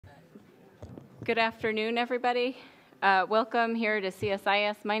Good afternoon, everybody. Welcome here to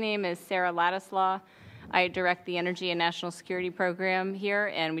CSIS. My name is Sarah Ladislaw. I direct the Energy and National Security Program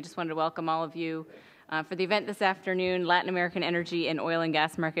here, and we just wanted to welcome all of you for the event this afternoon, Latin American Energy and Oil and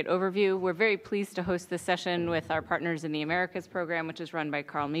Gas Market Overview. We're very pleased to host this session with our partners in the Americas Program, which is run by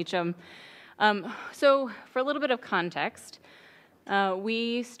Carl Meacham. So for a little bit of context,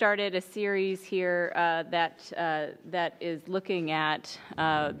 we started a series here that is looking at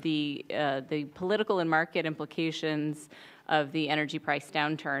the political and market implications of the energy price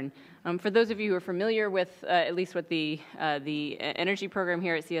downturn. For those of you who are familiar with at least what the energy program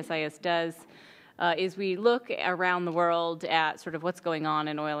here at CSIS does, is we look around the world at sort of what's going on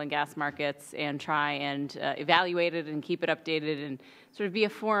in oil and gas markets and try and evaluate it and keep it updated and sort of be a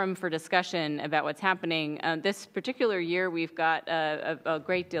forum for discussion about what's happening. This particular year, we've got a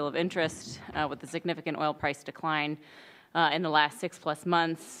great deal of interest with the significant oil price decline in the last 6+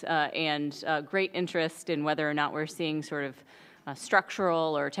 months and great interest in whether or not we're seeing sort of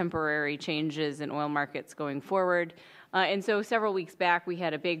structural or temporary changes in oil markets going forward. And so several weeks back, we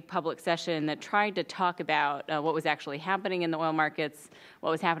had a big public session that tried to talk about what was actually happening in the oil markets, what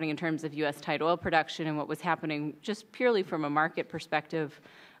was happening in terms of U.S. tight oil production, and what was happening just purely from a market perspective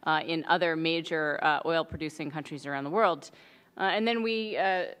in other major oil-producing countries around the world. And then we,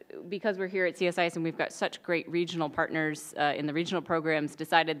 because we're here at CSIS and we've got such great regional partners in the regional programs,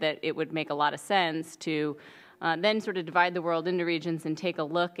 decided that it would make a lot of sense to then sort of divide the world into regions and take a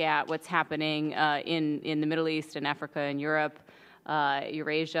look at what's happening in the Middle East and Africa and Europe,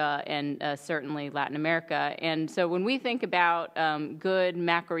 Eurasia, and certainly Latin America. And so when we think about good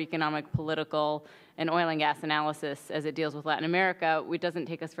macroeconomic, political, and oil and gas analysis as it deals with Latin America, it doesn't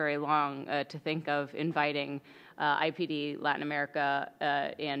take us very long to think of inviting IPD Latin America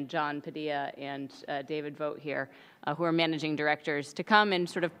and John Padilla and David Voght here, who are managing directors, to come and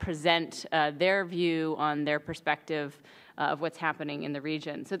sort of present their view on their perspective of what's happening in the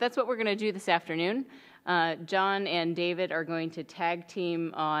region. So that's what we're going to do this afternoon. John and David are going to tag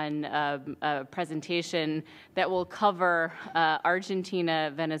team on a presentation that will cover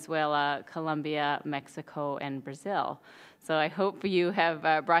Argentina, Venezuela, Colombia, Mexico, and Brazil. So I hope you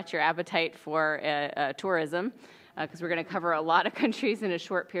have brought your appetite for tourism, because we're going to cover a lot of countries in a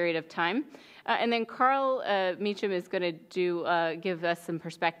short period of time. And then Carl Meacham is going to give us some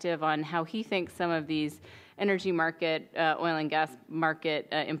perspective on how he thinks some of these energy market, oil and gas market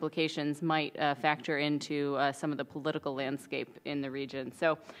implications might factor into some of the political landscape in the region.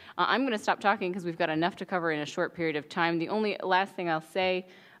 So I'm going to stop talking because we've got enough to cover in a short period of time. The only last thing I'll say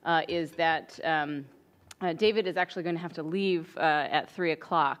is that David is actually going to have to leave at 3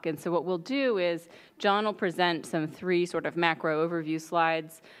 o'clock. And so what we'll do is John will present some 3 sort of macro overview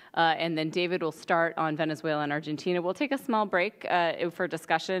slides, and then David will start on Venezuela and Argentina. We'll take a small break for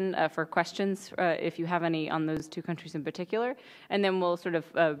discussion, for questions, if you have any on those 2 countries in particular. And then we'll sort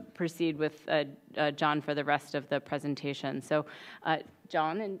of proceed with John for the rest of the presentation. So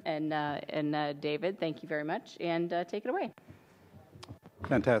John and David, thank you very much, and take it away.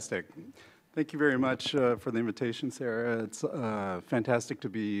 Fantastic. Thank you very much for the invitation, Sarah. It's fantastic to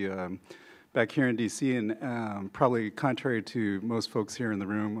be back here in D.C., and probably contrary to most folks here in the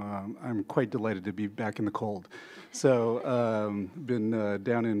room, I'm quite delighted to be back in the cold. So been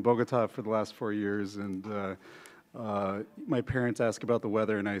down in Bogota for the last 4 years, and my parents ask about the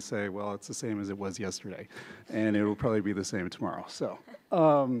weather, and I say, well, it's the same as it was yesterday, and it will probably be the same tomorrow. So,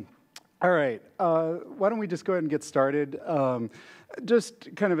 all right, why don't we just go ahead and get started?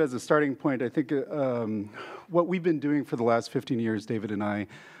 Just kind of as a starting point, I think what we've been doing for the last 15 years, David and I,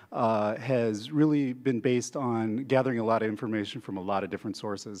 has really been based on gathering a lot of information from a lot of different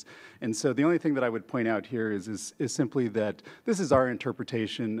sources. And so the only thing that I would point out here is simply that this is our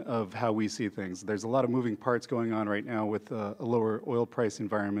interpretation of how we see things. There's a lot of moving parts going on right now with a lower oil price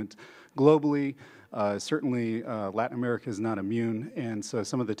environment globally. Certainly, Latin America is not immune, and so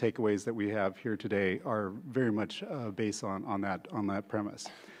some of the takeaways that we have here today are very much based on that premise.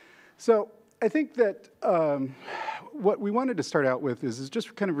 So I think that what we wanted to start out with is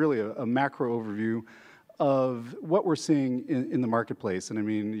just kind of really a macro overview of what we're seeing in the marketplace. And I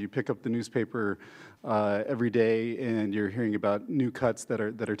mean, you pick up the newspaper every day, and you're hearing about new cuts that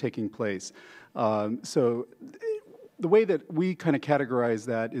are taking place. So the way that we kind of categorize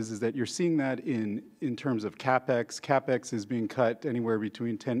that is that you're seeing that in terms of CapEx. CapEx is being cut anywhere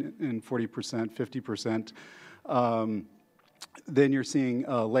between 10 and 40%, 50%. Then you're seeing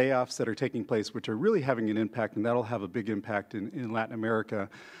layoffs that are taking place, which are really having an impact, and that'll have a big impact in Latin America.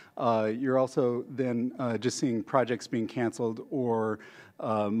 You're also then just seeing projects being canceled or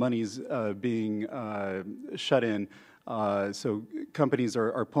monies being shut in So companies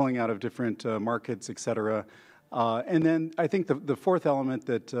are pulling out of different markets, et cetera. And then I think the fourth element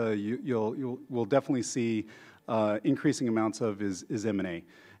that we'll definitely see increasing amounts of is M&A.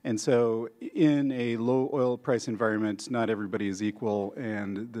 And so in a low oil price environment, not everybody is equal,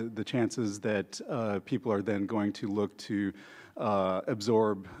 and the chances that people are then going to look to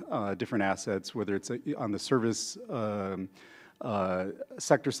absorb different assets, whether it's on the service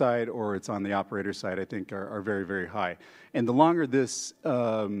sector side or it's on the operator side, I think are very, very high. And the longer this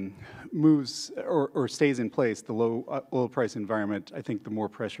moves or stays in place, the low oil price environment, I think the more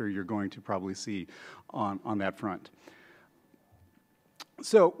pressure you're going to probably see on that front.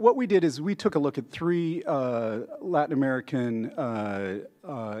 So what we did is we took a look at 3 Latin American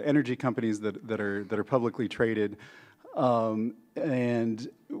energy companies that are publicly traded. And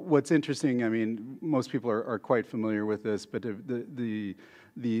what's interesting, I mean, most people are quite familiar with this, but the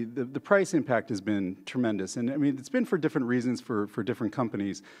price impact has been tremendous. And I mean, it's been for different reasons for different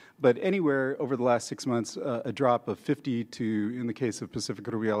companies, but anywhere over the last 6 months, a drop of 50 to, in the case of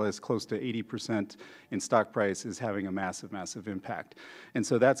Pacifico Rubiales, close to 80% in stock price is having a massive, massive impact. And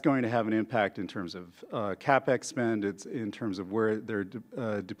so that's going to have an impact in terms of CapEx spend, it's in terms of where they're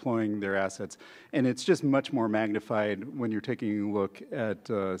deploying their assets. And it's just much more magnified when you're taking a look at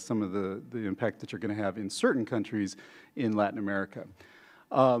some of the impact that you're going to have in certain countries in Latin America.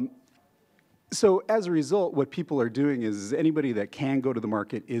 So as a result, what people are doing is anybody that can go to the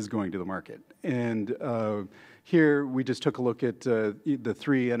market is going to the market. And here we just took a look at the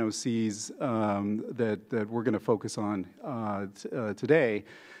 3 NOCs that we're going to focus on today.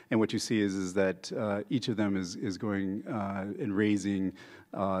 And what you see is that each of them is going and raising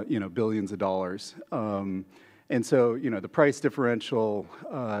billions of dollars. And so, the price differential,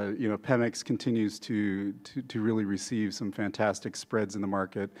 Pemex continues to really receive some fantastic spreads in the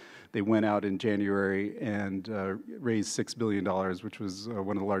market. They went out in January and raised $6 billion, which was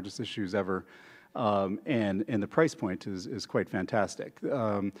one of the largest issues ever. And the price point is quite fantastic.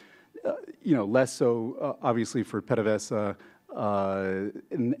 Less so, obviously, for PDVSA,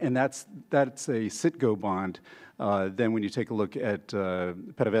 and that's a Citgo bond. Then when you take a look at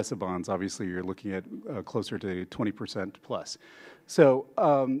PDVSA bonds, obviously you're looking at closer to 20% plus. So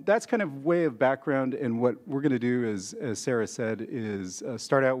that's kind of way of background, and what we're going to do is, as Sarah said, is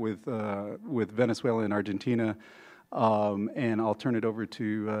start out with Venezuela and Argentina, and I'll turn it over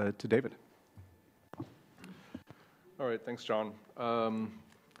to David. All right, thanks, John.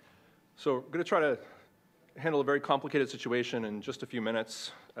 So we're going to try to handle a very complicated situation in just a few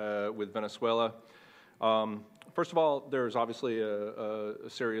minutes with Venezuela. First of all, there's obviously a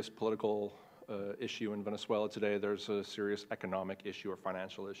serious political issue in Venezuela today. There's a serious economic issue or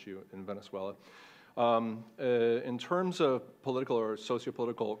financial issue in Venezuela. In terms of political or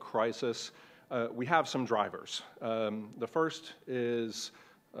socio-political crisis, we have some drivers. The first is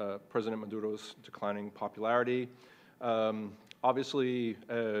President Maduro's declining popularity. Obviously,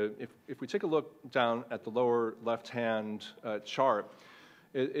 if we take a look down at the lower left-hand chart,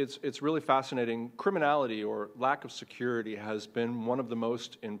 it's really fascinating. Criminality or lack of security has been one of the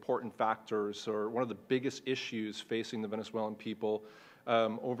most important factors or one of the biggest issues facing the Venezuelan people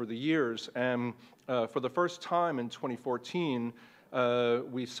over the years. And for the first time in 2014,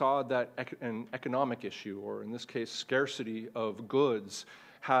 we saw that an economic issue, or in this case, scarcity of goods,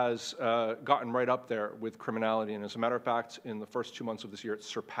 has gotten right up there with criminality. And as a matter of fact, in the first 2 months of this year, it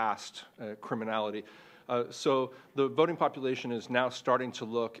surpassed criminality. So the voting population is now starting to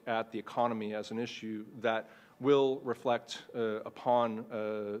look at the economy as an issue that will reflect upon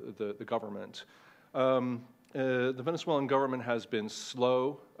the government. The Venezuelan government has been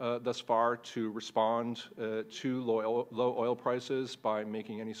slow thus far to respond to low oil prices by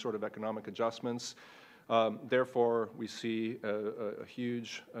making any sort of economic adjustments. Therefore, we see a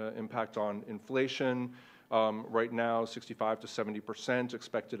huge impact on inflation. Right now, 65 to 70%,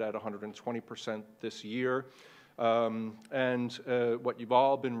 expected at 120% this year. And what you've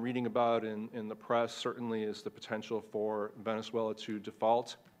all been reading about in the press certainly is the potential for Venezuela to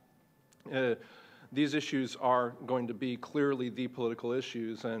default. These issues are going to be clearly the political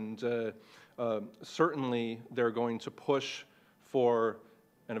issues, and certainly they're going to push for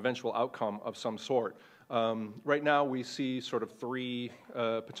an eventual outcome of some sort. Right now, we see sort of 3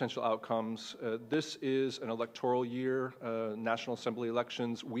 potential outcomes. This is an electoral year. National Assembly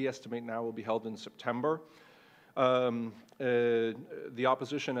elections, we estimate now, will be held in September. The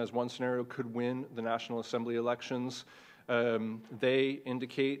opposition, as one scenario, could win the National Assembly elections. They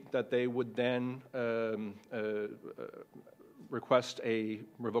indicate that they would then request a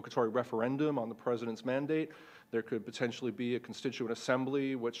revocatory referendum on the president's mandate. There could potentially be a constituent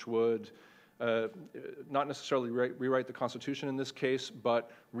assembly which would not necessarily rewrite the Constitution in this case,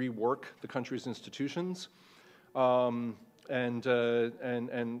 but rework the country's institutions. And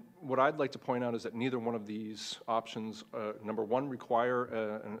what I'd like to point out is that neither one of these options, number one, require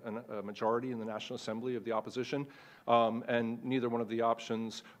a majority in the National Assembly of the opposition, and neither one of the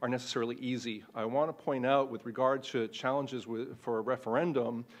options are necessarily easy. I want to point out, with regard to challenges for a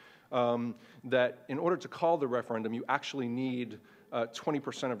referendum, that in order to call the referendum, you actually need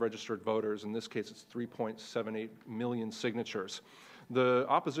 20% of registered voters. In this case, it's 3.78 million signatures. The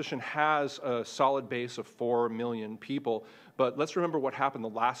opposition has a solid base of 4 million people, but let's remember what happened the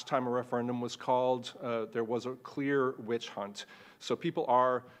last time a referendum was called. There was a clear witch hunt. So people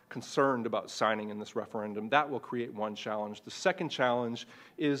are concerned about signing in this referendum. That will create one challenge. The second challenge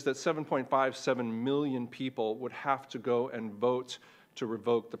is that 7.57 million people would have to go and vote to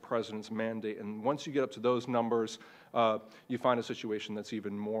revoke the president's mandate. And once you get up to those numbers, you find a situation that's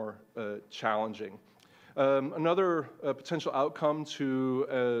even more challenging. Another potential outcome to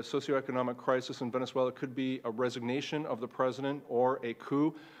a socioeconomic crisis in Venezuela could be a resignation of the president or a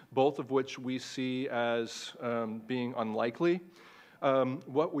coup, both of which we see as being unlikely.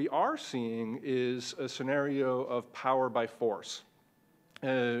 What we are seeing is a scenario of power by force.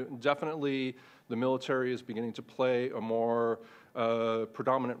 Definitely the military is beginning to play a more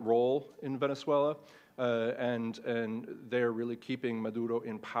predominant role in Venezuela, and they're really keeping Maduro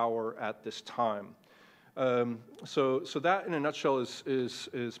in power at this time. So that, in a nutshell,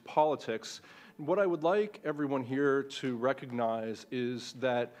 is politics. What I would like everyone here to recognize is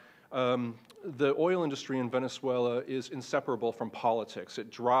that the oil industry in Venezuela is inseparable from politics.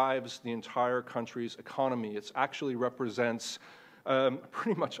 It drives the entire country's economy. It actually represents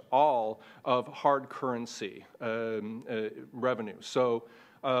pretty much all of hard currency revenue. So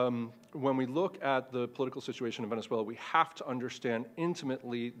when we look at the political situation in Venezuela, we have to understand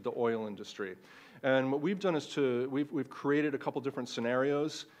intimately the oil industry. And what we've done is we've created a couple different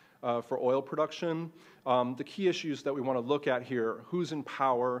scenarios for oil production. The key issues that we want to look at here: who's in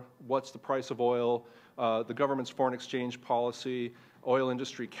power, what's the price of oil, the government's foreign exchange policy, oil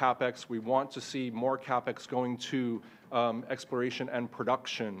industry capex. We want to see more capex going to exploration and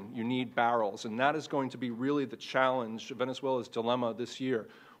production. You need barrels, and that is going to be really the challenge, Venezuela's dilemma this year.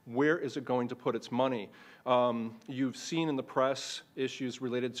 Where is it going to put its money? You've seen in the press issues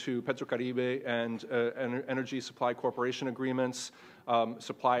related to Petrocaribe and Energy Supply Corporation agreements,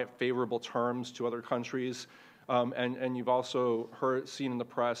 supply at favorable terms to other countries. And you've also seen in the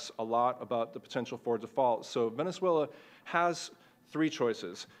press a lot about the potential for default. So Venezuela has three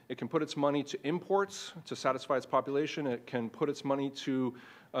choices. It can put its money to imports to satisfy its population. It can put its money to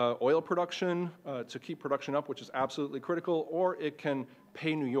oil production to keep production up, which is absolutely critical, or it can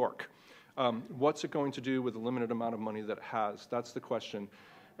pay New York. What's it going to do with the limited amount of money that it has? That's the question.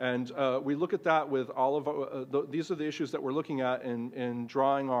 And we look at that with all of these are the issues that we're looking at in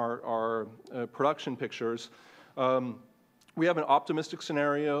drawing our production pictures. We have an optimistic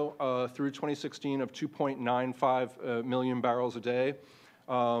scenario through 2016 of 2.95 million barrels a day.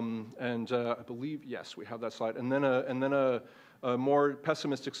 And I believe, yes, we have that slide. And then a more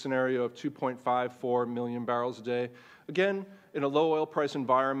pessimistic scenario of 2.54 million barrels a day. Again, in a low oil price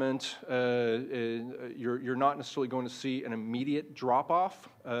environment, you're not necessarily going to see an immediate drop-off,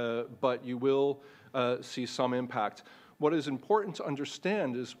 but you will see some impact. What is important to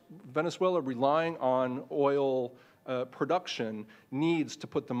understand is Venezuela, relying on oil production, needs to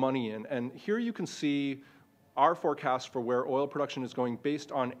put the money in. And here you can see our forecast for where oil production is going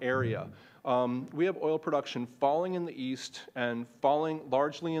based on area. We have oil production falling in the east and falling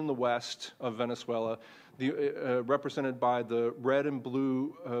largely in the west of Venezuela, represented by the red and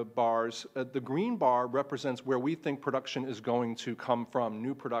blue bars. The green bar represents where we think production is going to come from,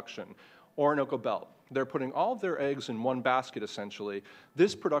 new production, Orinoco Belt. They're putting all of their eggs in one basket, essentially.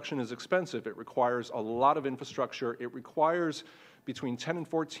 This production is expensive. It requires a lot of infrastructure. It requires between $10 and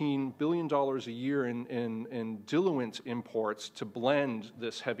 $14 billion a year in diluent imports to blend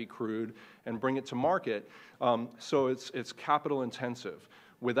this heavy crude and bring it to market. So it's capital intensive.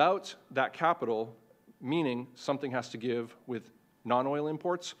 Without that capital, meaning something has to give with non-oil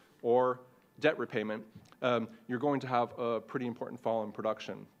imports or debt repayment, you're going to have a pretty important fall in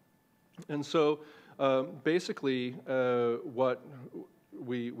production. And so basically what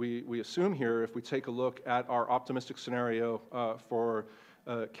we assume here, if we take a look at our optimistic scenario for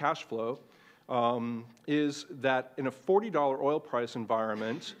cash flow, is that in a $40 oil price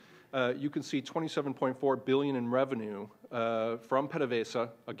environment, you can see $27.4 billion in revenue from PDVSA,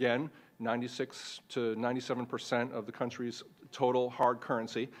 again, 96 to 97% of the country's total hard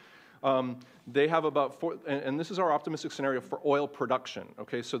currency. They have about and this is our optimistic scenario for oil production,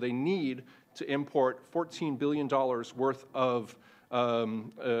 okay? So they need to import $14 billion worth of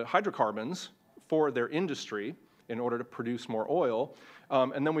hydrocarbons for their industry in order to produce more oil.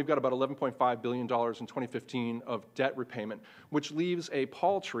 And then we've got about $11.5 billion in 2015 of debt repayment, which leaves a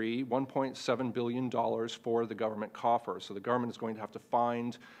paltry $1.7 billion for the government coffer. So the government is going to have to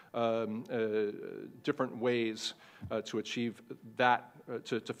find different ways to achieve that,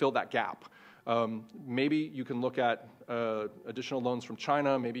 to fill that gap. Maybe you can look at additional loans from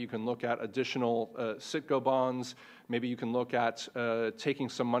China. Maybe you can look at additional Citgo bonds. Maybe you can look at taking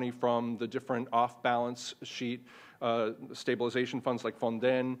some money from the different off-balance sheet stabilization funds like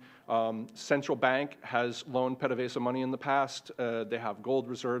Fonden. Central Bank has loaned PDVSA money in the past. They have gold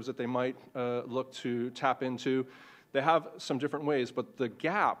reserves that they might look to tap into. They have some different ways, but the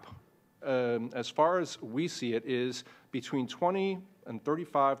gap, as far as we see it, is between 20 and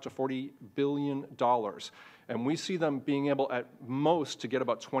 35 to $40 billion. And we see them being able at most to get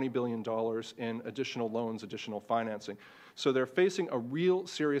about $20 billion in additional loans, additional financing. So they're facing a real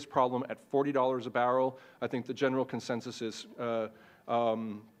serious problem at $40 a barrel. I think the general consensus is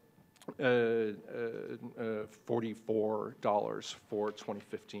 $44 for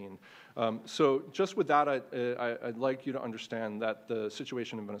 2015. So just with that, I'd like you to understand that the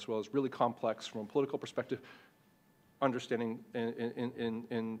situation in Venezuela is really complex from a political perspective, understanding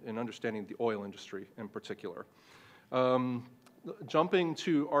in understanding the oil industry in particular. Jumping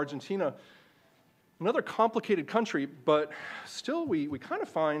to Argentina, another complicated country, but still we kind of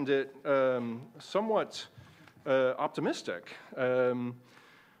find it somewhat optimistic.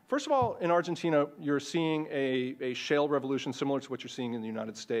 First of all, in Argentina, you're seeing a shale revolution similar to what you're seeing in the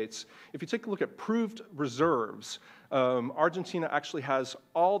United States. If you take a look at proved reserves, Argentina actually has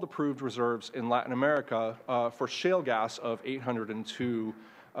all the proved reserves in Latin America for shale gas of 802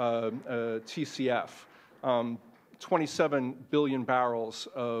 TCF, 27 billion barrels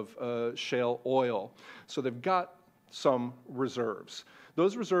of shale oil. So they've got some reserves.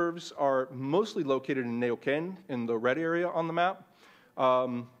 Those reserves are mostly located in Neuquén, in the red area on the map,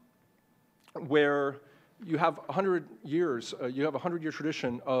 where you have 100 years, you have a 100-year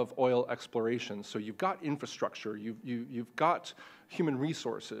tradition of oil exploration. So you've got infrastructure, you've got human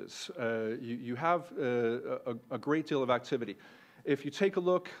resources, you have a great deal of activity. If you take a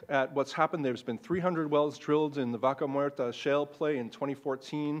look at what's happened, there's been 300 wells drilled in the Vaca Muerta shale play in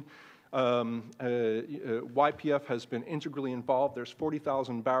 2014. YPF has been integrally involved. There's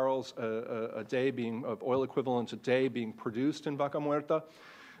 40,000 barrels a day of oil equivalent a day being produced in Vaca Muerta.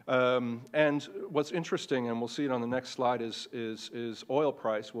 And what's interesting, and we'll see it on the next slide, is oil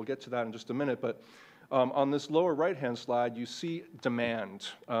price. We'll get to that in just a minute, but on this lower right-hand slide, you see demand.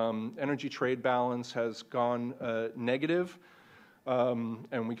 Energy trade balance has gone negative,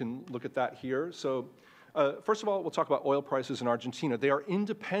 and we can look at that here. So first of all, we'll talk about oil prices in Argentina. They are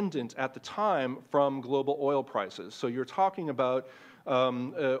independent at the time from global oil prices. So you're talking about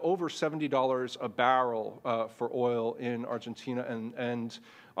over $70 a barrel for oil in Argentina, and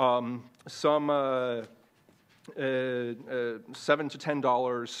some $7 to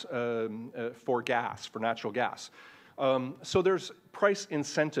 $10 for gas, for natural gas. So there's price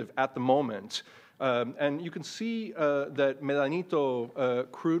incentive at the moment. And you can see that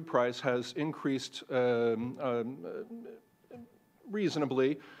Medanito crude price has increased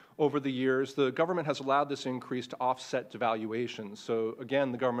reasonably over the years. The government has allowed this increase to offset devaluation. So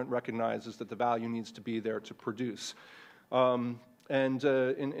again, the government recognizes that the value needs to be there to produce. In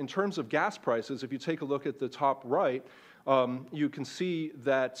terms of gas prices, if you take a look at the top right, you can see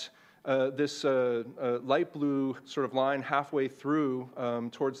that this light blue sort of line halfway through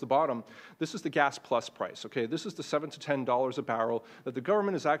towards the bottom, this is the gas plus price. Okay, this is the $7 to $10 a barrel that the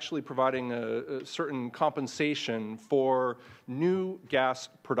government is actually providing a certain compensation for new gas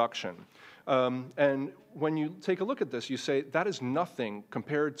production. And when you take a look at this, you say that is nothing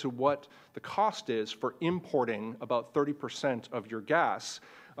compared to what the cost is for importing about 30% of your gas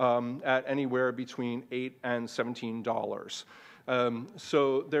at anywhere between $8 and $17.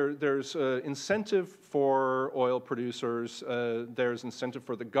 So there's incentive for oil producers, there's incentive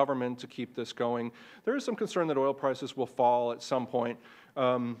for the government to keep this going. There is some concern that oil prices will fall at some point,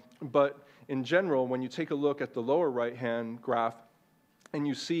 but in general, when you take a look at the lower right-hand graph, and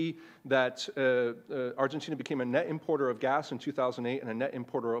you see that Argentina became a net importer of gas in 2008 and a net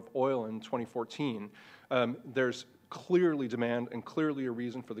importer of oil in 2014, there's clearly demand and clearly a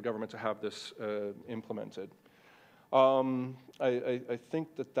reason for the government to have this implemented. I think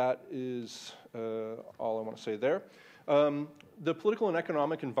that is all I want to say there. The political and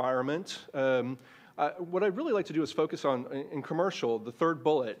economic environment, what I'd really like to do is focus on, in commercial, the third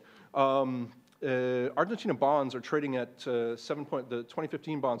bullet. Argentina bonds are trading at the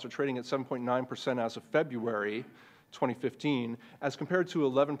 2015 bonds are trading at 7.9% as of February 2015, as compared to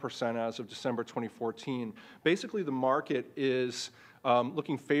 11% as of December 2014. Basically, the market is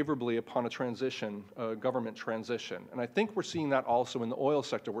looking favorably upon a transition, government transition. And I think we're seeing that also in the oil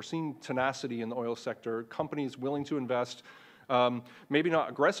sector. We're seeing tenacity in the oil sector, companies willing to invest, maybe not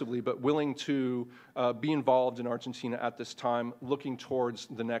aggressively, but willing to be involved in Argentina at this time, looking towards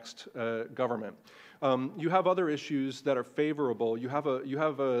the next government. You have other issues that are favorable. You have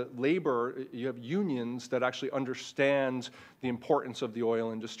unions that actually understand the importance of the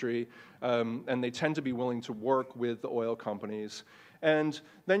oil industry, and they tend to be willing to work with the oil companies. And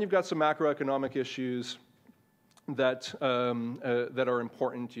then you've got some macroeconomic issues that are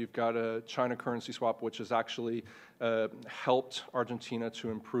important. You've got a China currency swap, which has actually helped Argentina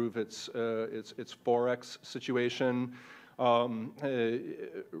to improve its forex situation.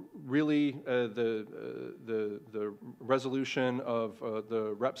 Really, the resolution of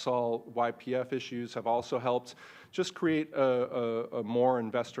the Repsol YPF issues have also helped just create a more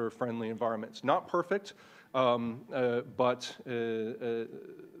investor-friendly environment. It's not perfect, but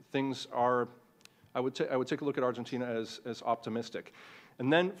things are. I would take a look at Argentina as optimistic.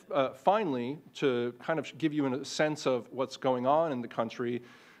 And then finally, to kind of give you a sense of what's going on in the country,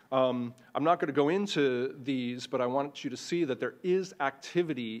 I'm not going to go into these, but I want you to see that there is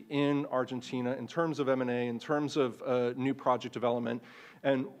activity in Argentina in terms of M&A, in terms of new project development.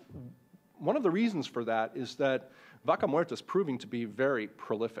 And one of the reasons for that is that Vaca Muerta is proving to be very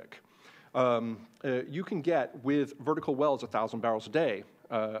prolific. You can get, with vertical wells, 1,000 barrels a day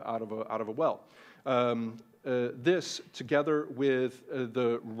out of a well. This, together with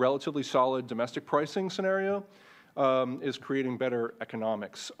the relatively solid domestic pricing scenario, is creating better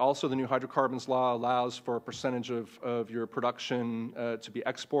economics. Also, the new hydrocarbons law allows for a percentage of your production to be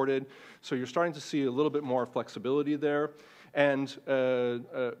exported. So you're starting to see a little bit more flexibility there. And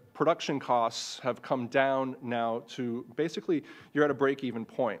production costs have come down now to basically you're at a break-even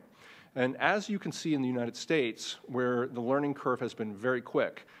point. And as you can see in the United States, where the learning curve has been very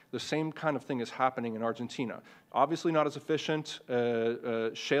quick, the same kind of thing is happening in Argentina. Obviously not as efficient.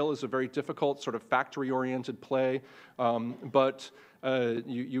 Shale is a very difficult sort of factory-oriented play, but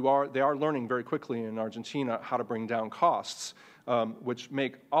they are learning very quickly in Argentina how to bring down costs, which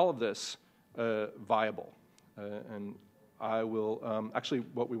make all of this viable. And I will, actually,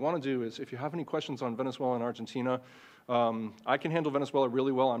 what we want to do is, if you have any questions on Venezuela and Argentina, I can handle Venezuela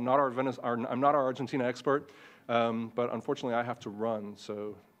really well. I'm not our Argentina expert, but unfortunately I have to run.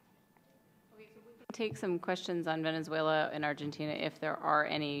 So. Okay, so we can take some questions on Venezuela and Argentina if there are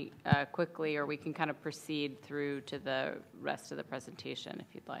any quickly, or we can kind of proceed through to the rest of the presentation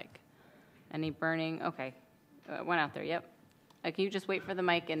if you'd like. Any burning? Okay, one out there. Yep. Can you just wait for the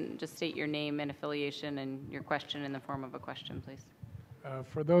mic and just state your name and affiliation and your question in the form of a question, please?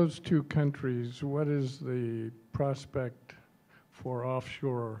 For those two countries, what is the prospect for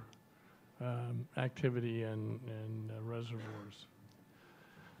offshore activity and reservoirs?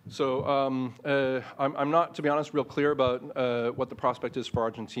 So I'm not, to be honest, real clear about what the prospect is for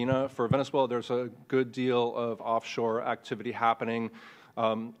Argentina. For Venezuela, there's a good deal of offshore activity happening,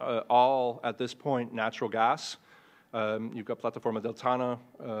 all at this point natural gas. You've got Plataforma del Tana,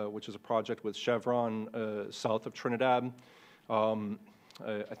 which is a project with Chevron south of Trinidad.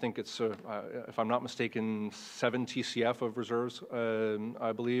 I think it's, if I'm not mistaken, 7 TCF of reserves,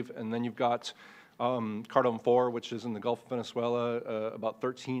 I believe. And then you've got Cardon 4, which is in the Gulf of Venezuela, about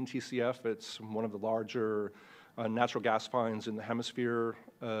 13 TCF. It's one of the larger natural gas finds in the hemisphere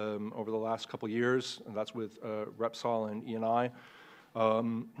over the last couple of years, and that's with Repsol and Eni.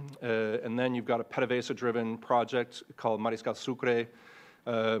 And then you've got a PDVSA-driven project called Mariscal Sucre.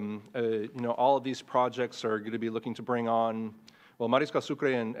 All of these projects are going to be looking to bring on, well, Mariscal Sucre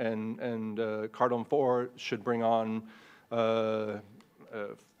and Cardon 4 should bring on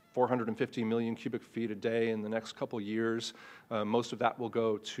 450 million cubic feet a day in the next couple of years. Most of that will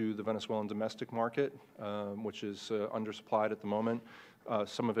go to the Venezuelan domestic market, which is undersupplied at the moment.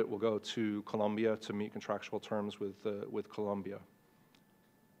 Some of it will go to Colombia to meet contractual terms with Colombia.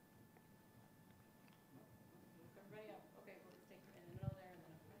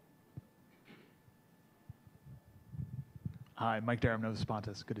 Hi, Mike Durham, Nova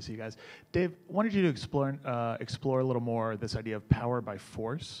Spontus. Good to see you guys. Dave, wanted you to explore a little more this idea of power by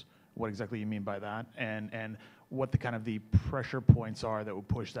force, what exactly you mean by that, and what the kind of the pressure points are that would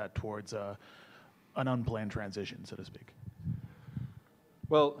push that towards an unplanned transition, so to speak.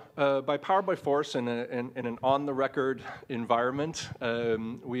 Well, by power by force in an on-the-record environment,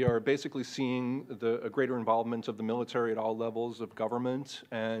 we are basically seeing a greater involvement of the military at all levels of government,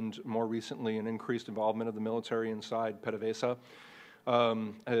 and more recently an increased involvement of the military inside PDVSA.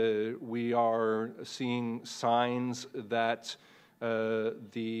 We are seeing signs that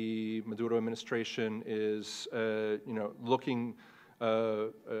the Maduro administration is, looking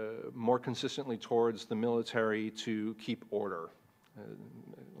more consistently towards the military to keep order.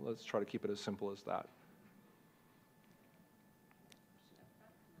 Let's try to keep it as simple as that.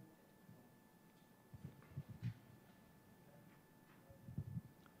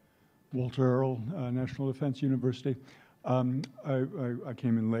 Walter Earl, National Defense University. I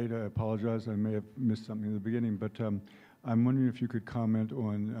came in late. I apologize. I may have missed something in the beginning, but I'm wondering if you could comment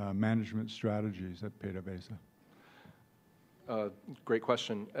on management strategies at PDVSA. Great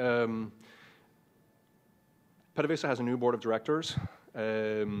question. PDVSA has a new board of directors.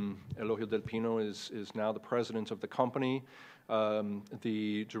 Elohio Del Pino is now the president of the company.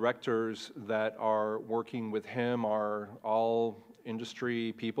 The directors that are working with him are all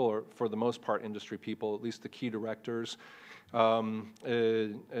industry people, or for the most part industry people, at least the key directors. We're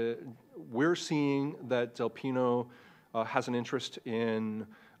seeing that Del Pino has an interest in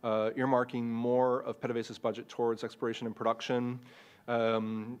earmarking more of PDVSA's budget towards exploration and production.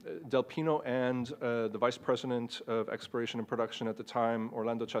 Del Pino and the Vice President of Exploration and Production at the time,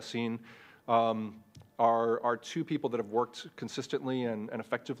 Orlando Chacin, are two people that have worked consistently and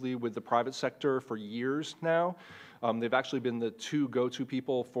effectively with the private sector for years now. They've actually been the two go-to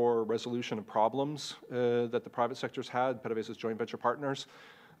people for resolution of problems that the private sector's had, PDVSA's joint venture partners.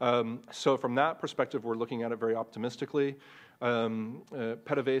 So from that perspective, we're looking at it very optimistically.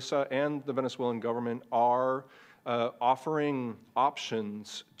 PDVSA and the Venezuelan government are offering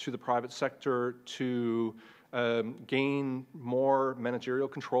options to the private sector to gain more managerial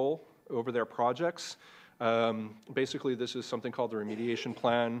control over their projects. Basically, this is something called the remediation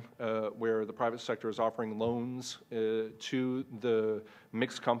plan, where the private sector is offering loans to the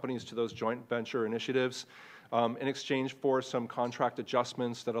mixed companies, to those joint venture initiatives, in exchange for some contract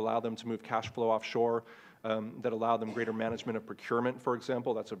adjustments that allow them to move cash flow offshore, that allow them greater management of procurement, for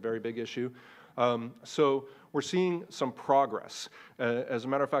example. That's a very big issue. So we're seeing some progress. As a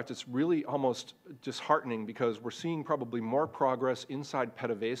matter of fact, it's really almost disheartening because we're seeing probably more progress inside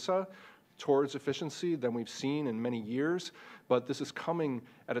PDVSA towards efficiency than we've seen in many years, but this is coming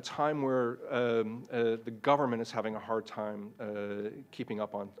at a time where the government is having a hard time keeping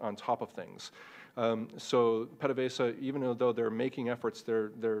up on top of things. So PDVSA, even though they're making efforts, they're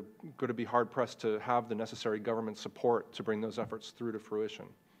going to be hard-pressed to have the necessary government support to bring those efforts through to fruition.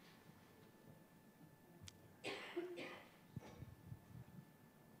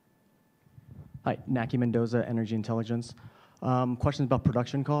 Hi, Naki Mendoza, Energy Intelligence. Questions about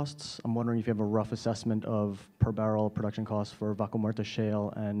production costs. I'm wondering if you have a rough assessment of per barrel production costs for Vaca Muerta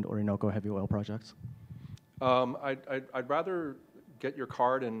Shale and Orinoco heavy oil projects. I'd rather get your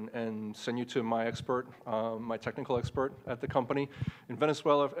card and send you to my expert, my technical expert at the company. In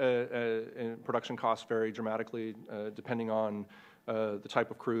Venezuela, production costs vary dramatically depending on the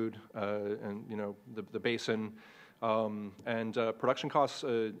type of crude and the basin. And production costs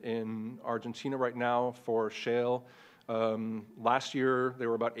in Argentina right now for shale, last year they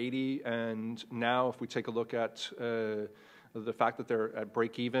were about 80, and now if we take a look at the fact that they're at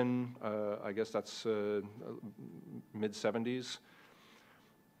break even, I guess that's mid-70s.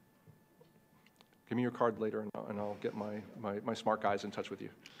 Give me your card later and I'll get my smart guys in touch with you.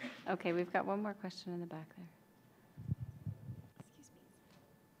 Okay, we've got one more question in the back there.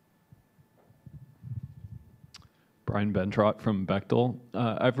 Brian Bentrott from Bechtel.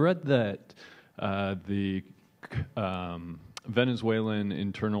 I've read that the Venezuelan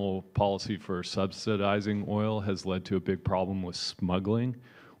internal policy for subsidizing oil has led to a big problem with smuggling.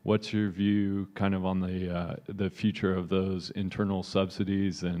 What's your view kind of on the future of those internal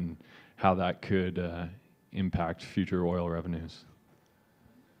subsidies and how that could impact future oil revenues?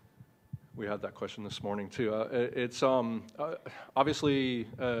 We had that question this morning too. It's obviously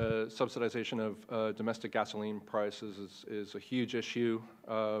subsidization of domestic gasoline prices is a huge issue.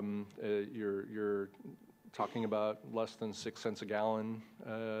 You're talking about less than 6 cents a gallon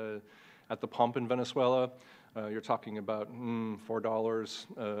at the pump in Venezuela. You're talking about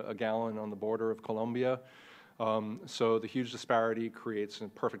 $4 a gallon on the border of Colombia. So the huge disparity creates a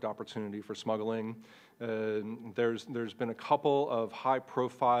perfect opportunity for smuggling. There's been a couple of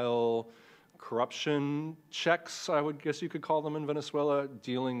high-profile corruption checks, I would guess you could call them, in Venezuela,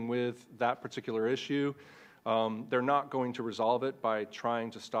 dealing with that particular issue. They're not going to resolve it by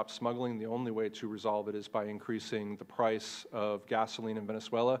trying to stop smuggling. The only way to resolve it is by increasing the price of gasoline in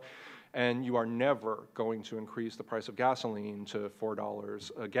Venezuela. And you are never going to increase the price of gasoline to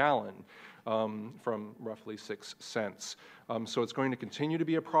 $4 a gallon from roughly 6 cents. So it's going to continue to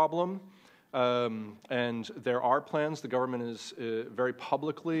be a problem. And there are plans. The government is very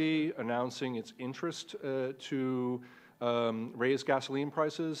publicly announcing its interest to raise gasoline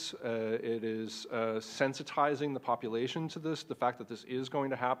prices. It is sensitizing the population to this, the fact that this is going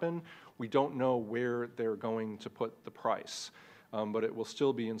to happen. We don't know where they're going to put the price. But it will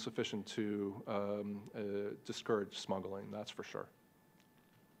still be insufficient to discourage smuggling, that's for sure.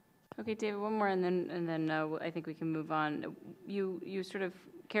 Okay, David, one more, and then I think we can move on. You sort of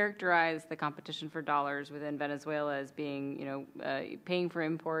characterize the competition for dollars within Venezuela as being, paying for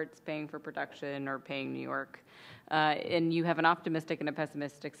imports, paying for production, or paying New York. And you have an optimistic and a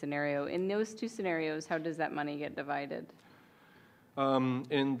pessimistic scenario. In those two scenarios, how does that money get divided?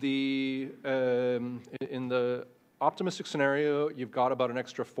 In the optimistic scenario, you've got about an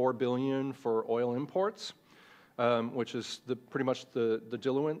extra $4 billion for oil imports, which is pretty much the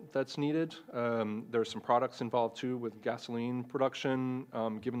diluent that's needed. There's some products involved too with gasoline production,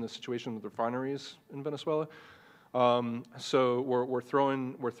 given the situation with refineries in Venezuela. So we're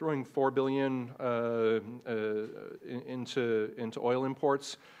throwing $4 billion into oil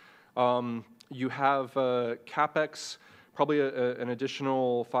imports. You have CapEx. Probably an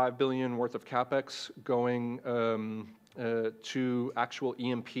additional $5 billion worth of CapEx going to actual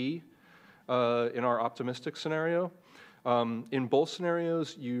E&P in our optimistic scenario. In both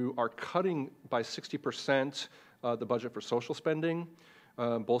scenarios, you are cutting by 60% the budget for social spending.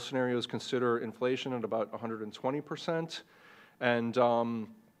 Both scenarios consider inflation at about 120%, and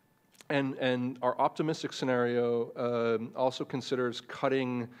our optimistic scenario also considers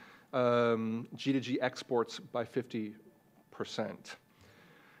cutting G2G exports by 50%.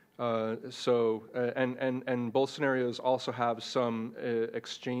 And both scenarios also have some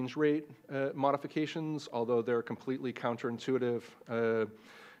exchange rate modifications, although they're completely counterintuitive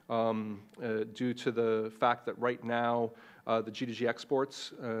due to the fact that right now the G2G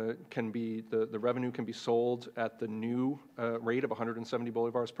exports the revenue can be sold at the new rate of 170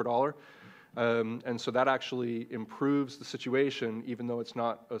 bolivars per dollar. And so that actually improves the situation, even though it's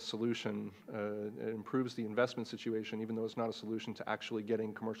not a solution. It improves the investment situation, even though it's not a solution to actually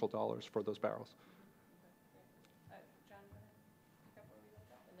getting commercial dollars for those barrels. John,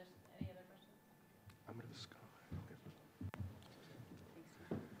 and there's any other questions? I'm going to just go.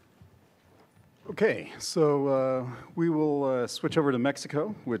 Okay, so we will switch over to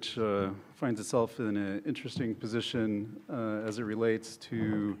Mexico, which finds itself in an interesting position as it relates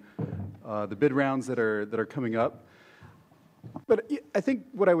to the bid rounds that are coming up. But I think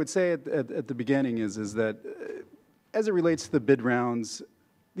what I would say at the beginning is that as it relates to the bid rounds,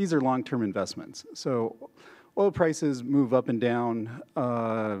 these are long-term investments. So oil prices move up and down,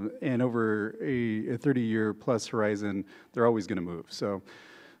 and over a 30-year plus horizon, they're always going to move. So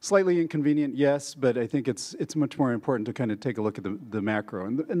slightly inconvenient, yes, but I think it's much more important to kind of take a look at the macro.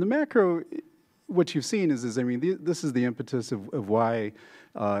 And the macro, what you've seen is I mean, this is the impetus of why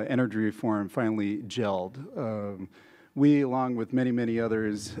energy reform finally gelled. We, along with many, many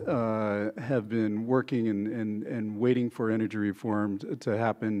others, have been working and waiting for energy reform to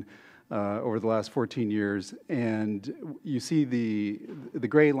happen over the last 14 years. And you see the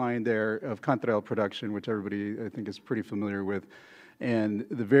gray line there of Cantarell production, which everybody, I think, is pretty familiar with, and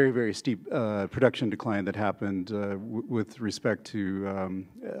the very, very steep production decline that happened with respect to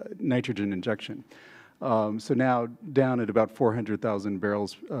nitrogen injection. So now down at about 400,000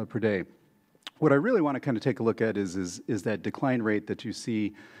 barrels per day. What I really want to kind of take a look at is that decline rate that you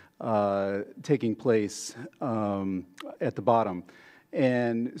see taking place at the bottom.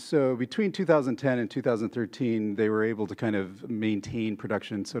 And so between 2010 and 2013, they were able to kind of maintain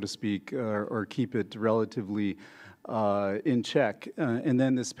production, so to speak, or keep it relatively in check. And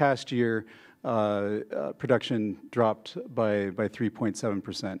then this past year, production dropped by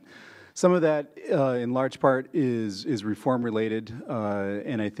 3.7%. Some of that, in large part, is reform related,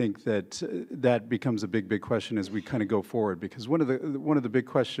 and I think that becomes a big question as we kind of go forward. Because one of the big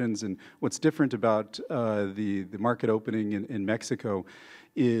questions, and what's different about the market opening in Mexico,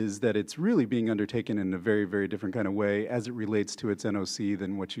 is that it's really being undertaken in a very, very different kind of way as it relates to its NOC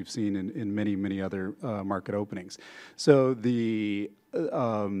than what you've seen in many other market openings. So and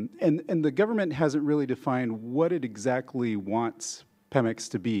the government hasn't really defined what it exactly wants Pemex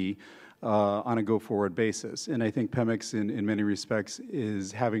to be on a go-forward basis. And I think Pemex, in many respects,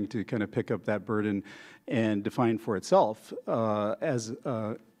 is having to kind of pick up that burden and define for itself as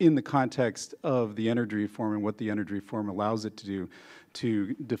in the context of the energy reform and what the energy reform allows it to do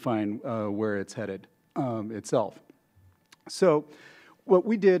to define where it's headed itself. So what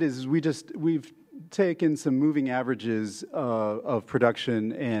we did is we've taken some moving averages of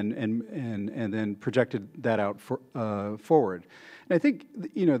production and then projected that out forward. And I think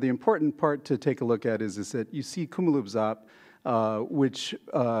the important part to take a look at is that you see Cumulub-Zop, which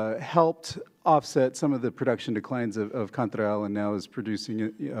helped offset some of the production declines of Cantaral and now is producing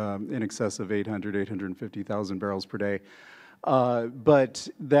in excess of 850,000 barrels per day. But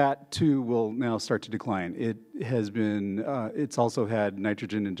that too will now start to decline. It has been, it's also had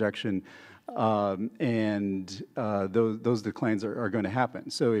nitrogen injection, and those declines are going to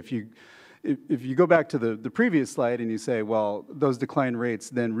happen. So if you go back to the previous slide and you say, well, those decline rates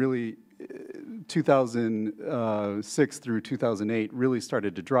then really 2006 through 2008 really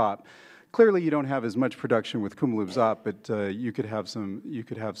started to drop. Clearly, you don't have as much production with Cumulub-Zop, but you could have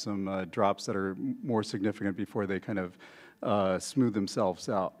some drops that are more significant before they kind of smooth themselves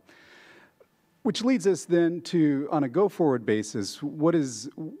out. Which leads us then to, on a go-forward basis, what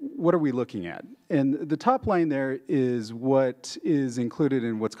are we looking at? And the top line there is what is included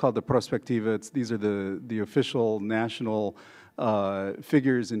in what's called the Prospectiva. These are the official national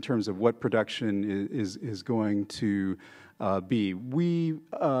figures in terms of what production is going to be. We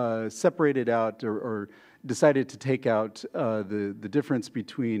separated out or decided to take out the difference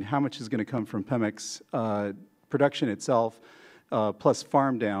between how much is going to come from Pemex production itself, plus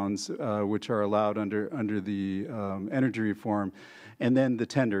farm downs, which are allowed under the energy reform, and then the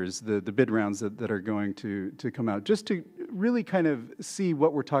tenders, the bid rounds that are going to come out, just to really kind of see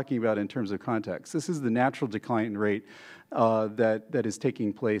what we're talking about in terms of context. This is the natural decline rate that is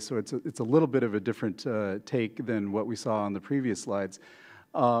taking place, so it's a little bit of a different take than what we saw on the previous slides.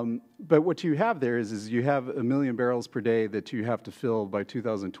 But what you have there is you have 1 million barrels per day that you have to fill by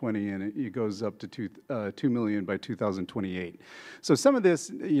 2020, and it goes up to 2 million by 2028. So some of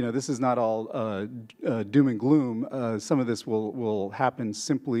this, this is not all doom and gloom. Some of this will happen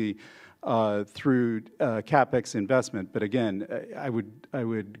simply through CapEx investment. But again, I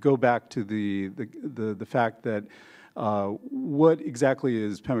would go back to the fact that what exactly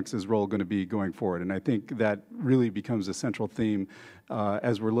is Pemex's role going to be going forward? And I think that really becomes a central theme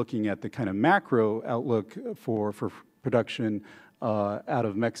as we're looking at the kind of macro outlook for production out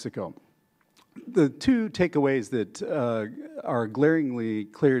of Mexico. The two takeaways that are glaringly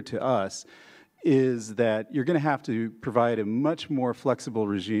clear to us is that you're going to have to provide a much more flexible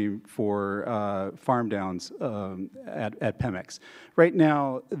regime for farm downs at Pemex. Right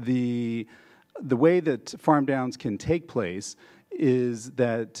now, the way that farm downs can take place is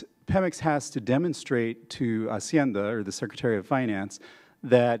that Pemex has to demonstrate to Hacienda, or the Secretary of Finance,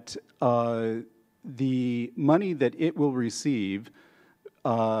 that the money that it will receive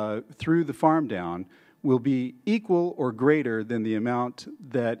through the farm down will be equal or greater than the amount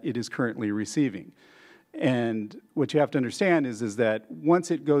that it is currently receiving. And what you have to understand is that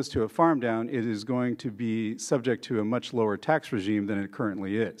once it goes to a farm down, it is going to be subject to a much lower tax regime than it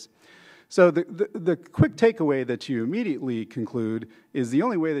currently is. So the quick takeaway that you immediately conclude is the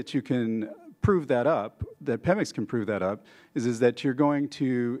only way that you can prove that up, that Pemex can prove that up, is that you're going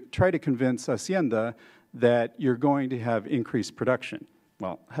to try to convince Hacienda that you're going to have increased production.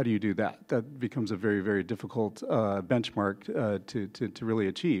 Well, how do you do that? That becomes a very, very difficult benchmark to really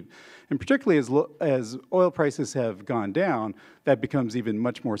achieve. And particularly as oil prices have gone down, that becomes even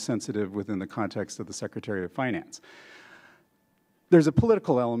much more sensitive within the context of the Secretary of Finance. There's a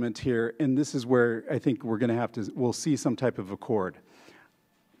political element here, and this is where I think we'll see some type of accord.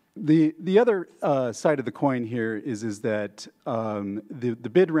 The other side of the coin here is that the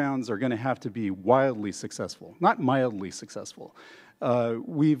bid rounds are going to have to be wildly successful, not mildly successful.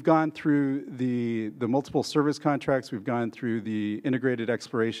 We've gone through the multiple service contracts. We've gone through the integrated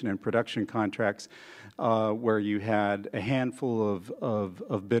exploration and production contracts where you had a handful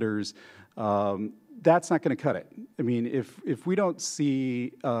of bidders. That's not going to cut it. I mean, if we don't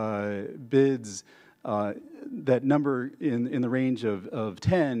see bids that number in the range of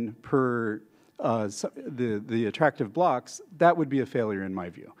 10 per the attractive blocks, that would be a failure in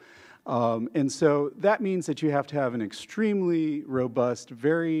my view. And so that means that you have to have an extremely robust,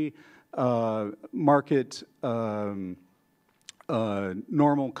 very market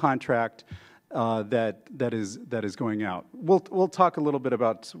normal contract that is going out. We'll talk a little bit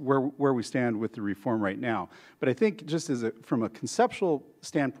about where we stand with the reform right now. But I think just from a conceptual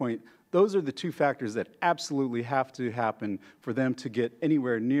standpoint, those are the two factors that absolutely have to happen for them to get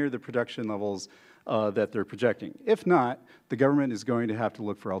anywhere near the production levels that they're projecting. If not, the government is going to have to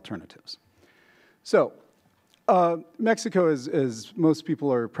look for alternatives. So, Mexico, as most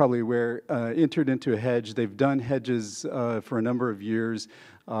people are probably aware, entered into a hedge. They've done hedges for a number of years,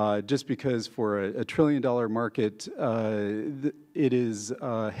 just because for a $1 trillion market, it is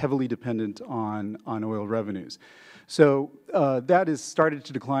heavily dependent on oil revenues. So that has started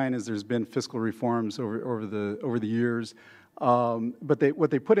to decline as there's been fiscal reforms over the years. But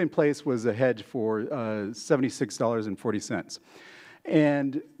what they put in place was a hedge for $76.40.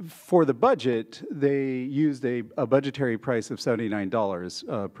 And for the budget, they used a budgetary price of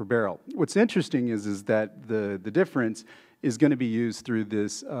 $79 per barrel. What's interesting is that the difference is going to be used through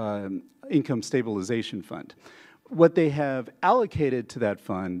this income stabilization fund. What they have allocated to that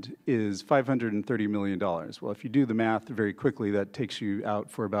fund is $530 million. Well, if you do the math very quickly, that takes you out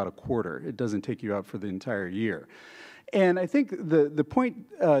for about a quarter. It doesn't take you out for the entire year. And I think the point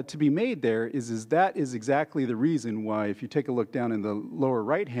to be made there is that is exactly the reason why, if you take a look down in the lower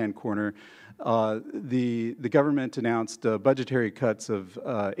right-hand corner, the government announced budgetary cuts of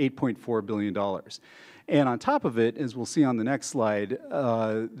 $8.4 billion. And on top of it, as we'll see on the next slide,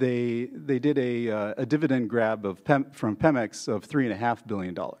 they did a dividend grab from Pemex of $3.5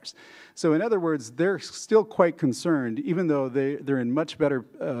 billion. So in other words, they're still quite concerned, even though they're in much better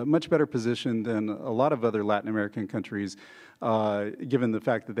position than a lot of other Latin American countries, given the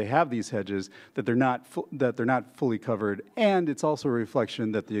fact that they have these hedges, that they're not fully covered, and it's also a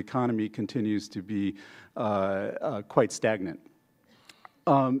reflection that the economy continues to be quite stagnant.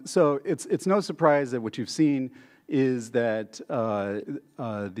 So it's no surprise that what you've seen is that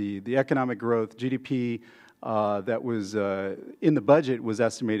the economic growth, GDP, that was in the budget was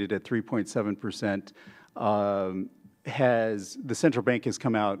estimated at 3.7%. The central bank has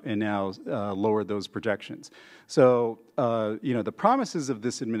come out and now lowered those projections. So you know, the promises of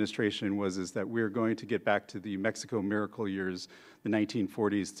this administration is that we're going to get back to the Mexico miracle years, the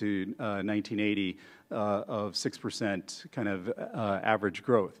 1940s to 1980, of 6% kind of average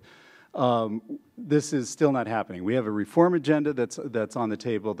growth. This is still not happening. We have a reform agenda that's on the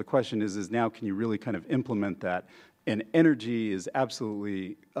table. The question is now, can you really kind of implement that? And energy is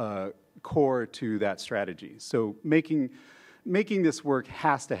absolutely core to that strategy. So making this work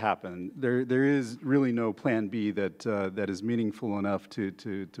has to happen. There is really no plan B that is meaningful enough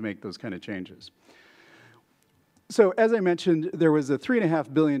to make those kind of changes. So as I mentioned, there was a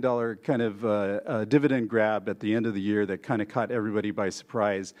 $3.5 billion kind of dividend grab at the end of the year that kind of caught everybody by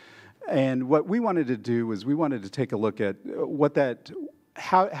surprise. And what we wanted to do was we wanted to take a look at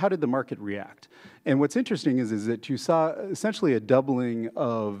how did the market react. And what's interesting is that you saw essentially a doubling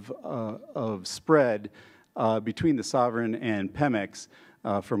of spread between the sovereign and Pemex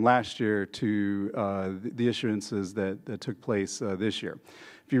from last year to the issuances that took place this year.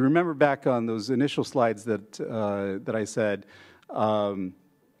 If you remember back on those initial slides that I said,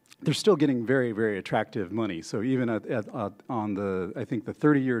 they're still getting very, very attractive money. So even on the, I think the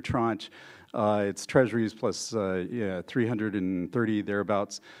 30-year tranche, it's treasuries plus 330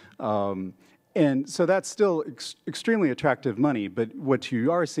 thereabouts. And so that's still extremely attractive money. But what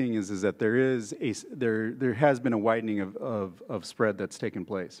you are seeing is that there has been a widening of spread that's taken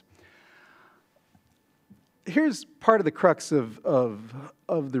place. Here's part of the crux of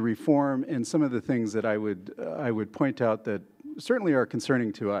the reform and some of the things that I would point out that certainly are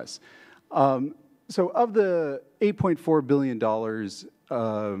concerning to us. So of the $8.4 billion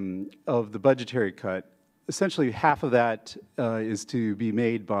of the budgetary cut, essentially half of that is to be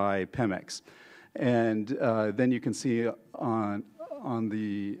made by Pemex. And then you can see on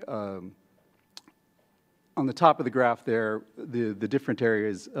the top of the graph there the different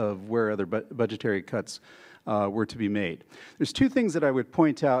areas of where other budgetary cuts were to be made. There's two things that I would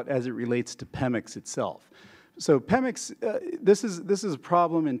point out as it relates to Pemex itself. So Pemex, this is a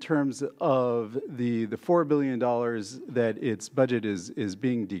problem in terms of the $4 billion that its budget is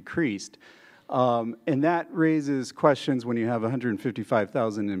being decreased. And that raises questions when you have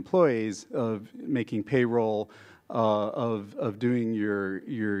 155,000 employees of making payroll, of doing your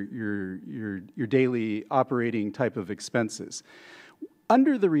daily operating type of expenses.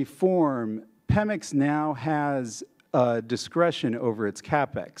 Under the reform, Pemex now has discretion over its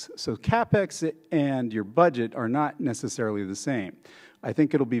CapEx. So CapEx and your budget are not necessarily the same. I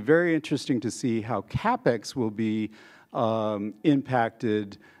think it'll be very interesting to see how CapEx will be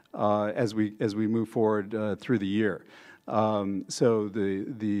impacted as we move forward through the year. So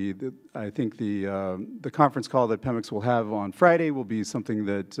I think the conference call that Pemex will have on Friday will be something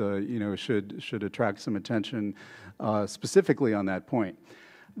that you know, should attract some attention specifically on that point.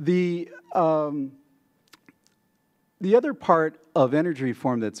 The other part of energy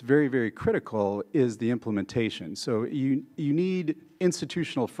reform that's very, very critical is the implementation. So you need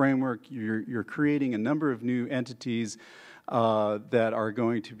institutional framework. You're creating a number of new entities that are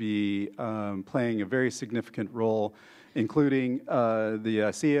going to be playing a very significant role, including the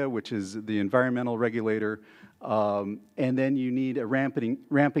SEA, which is the environmental regulator, and then you need a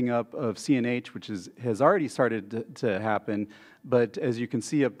ramping up of CNH, which has already started to happen. But as you can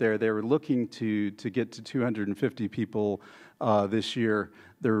see up there, they were looking to get to 250 people this year.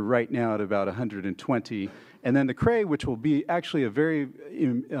 They're right now at about 120. And then the CRE, which will be actually a very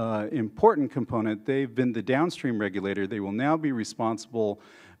important component, they've been the downstream regulator. They will now be responsible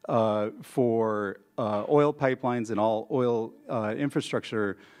for oil pipelines and all oil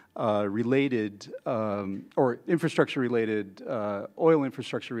infrastructure related or infrastructure related, oil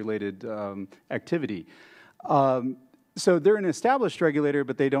infrastructure related activity. So they're an established regulator,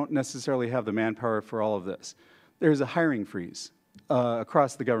 but they don't necessarily have the manpower for all of this. There's a hiring freeze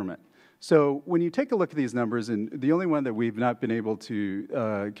across the government. So when you take a look at these numbers, and the only one that we've not been able to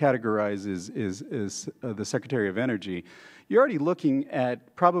categorize is the Secretary of Energy, you're already looking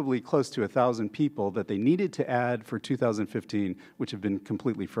at probably close to 1,000 people that they needed to add for 2015, which have been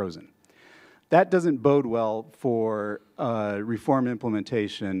completely frozen. That doesn't bode well for reform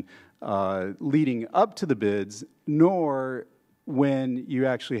implementation leading up to the bids, nor when you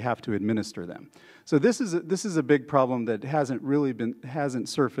actually have to administer them. So this is a big problem that hasn't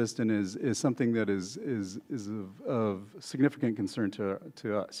surfaced and is something that is of significant concern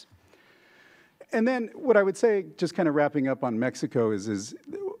to us. And then what I would say, just kind of wrapping up on Mexico, is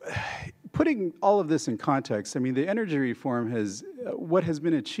putting all of this in context. I mean, the energy reform what has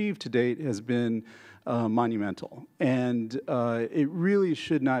been achieved to date has been monumental, and it really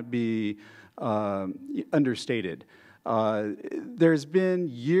should not be understated. There's been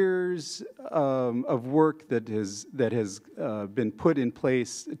years of work that has been put in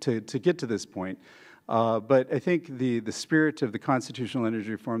place to get to this point. But I think the spirit of the constitutional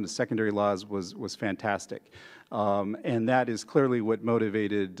energy reform, the secondary laws, was fantastic. And that is clearly what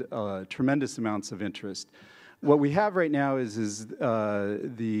motivated tremendous amounts of interest. What we have right now is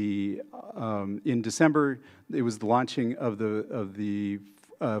in December, it was the launching of the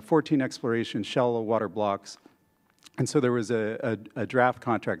 14 exploration shallow water blocks. And so there was a draft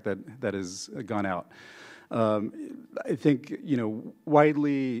contract that has gone out. I think,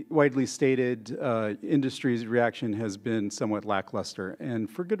 widely stated, industry's reaction has been somewhat lackluster, and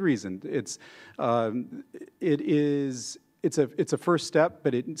for good reason. It's a first step,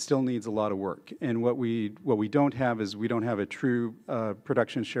 but it still needs a lot of work. And what we don't have is we don't have a true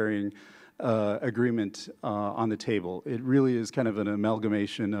production sharing agreement on the table. It really is kind of an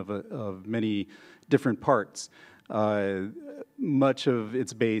amalgamation of many different parts. Much of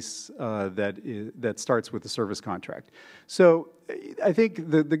its base that starts with the service contract. So I think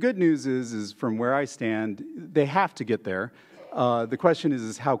the good news is from where I stand, they have to get there. The question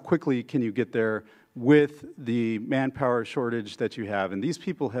is how quickly can you get there with the manpower shortage that you have? And these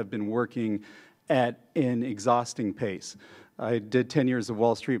people have been working at an exhausting pace. I did 10 years of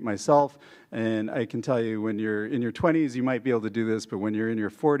Wall Street myself, and I can tell you when you're in your 20s, you might be able to do this, but when you're in your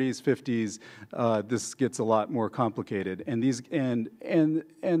 40s, 50s, this gets a lot more complicated. And the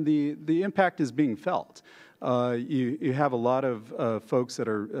impact is being felt. You have a lot of folks that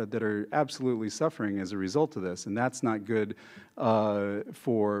are absolutely suffering as a result of this, and that's not good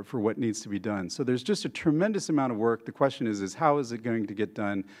for what needs to be done. So there's just a tremendous amount of work. The question is how is it going to get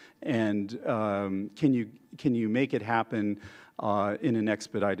done, and can you make it happen in an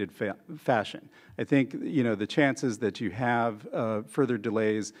expedited fashion? I think the chances that you have further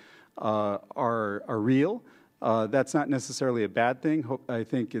delays are real. That's not necessarily a bad thing. I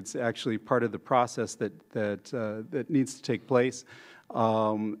think it's actually part of the process that needs to take place.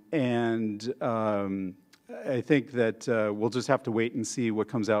 I think that we'll just have to wait and see what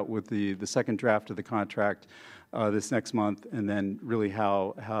comes out with the second draft of the contract this next month, and then really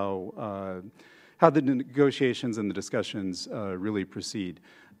how the negotiations and the discussions really proceed.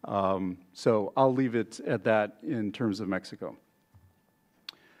 So I'll leave it at that in terms of Mexico.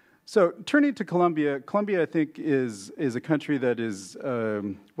 So turning to Colombia, I think is a country that is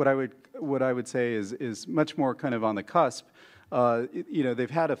what I would say is much more kind of on the cusp. They've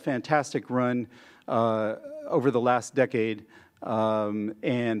had a fantastic run over the last decade,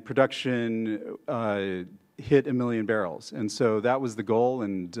 and production hit 1 million barrels, and so that was the goal.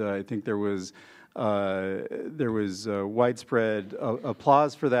 And I think there was widespread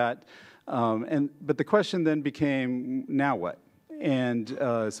applause for that. But the question then became, now what? And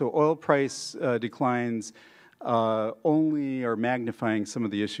so oil price declines only are magnifying some of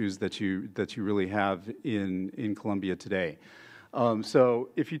the issues that you really have in Colombia today. So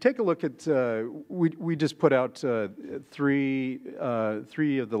if you take a look at, we just put out three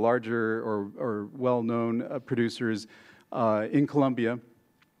of the larger or well-known producers in Colombia,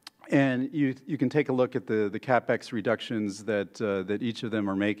 and you can take a look at the CapEx reductions that each of them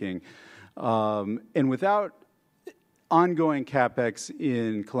are making, and without ongoing CapEx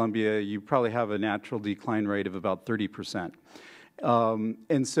in Colombia, you probably have a natural decline rate of about 30%.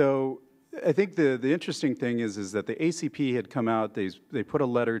 And so I think the interesting thing is that the ACP had come out, they put a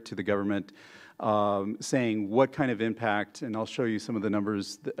letter to the government saying what kind of impact, and I'll show you some of the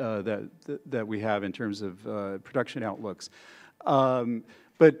numbers that we have in terms of production outlooks.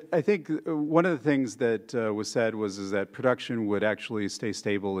 But I think one of the things that was said is that production would actually stay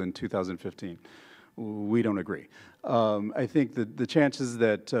stable in 2015. We don't agree. I think that the chances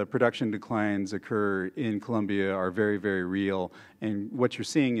that production declines occur in Colombia are very, very real. And what you're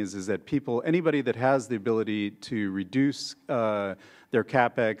seeing is that anybody that has the ability to reduce their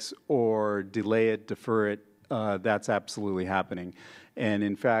CapEx or delay it, defer it, that's absolutely happening. And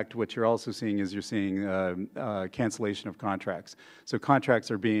in fact, what you're also seeing is you're seeing cancellation of contracts. So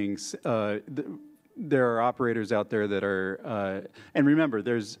contracts are being there are operators out there that are, and remember,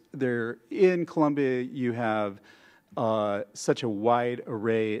 in Colombia you have such a wide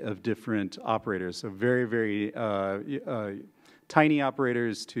array of different operators. So very, very tiny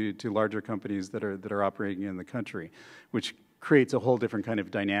operators to larger companies that are operating in the country, which creates a whole different kind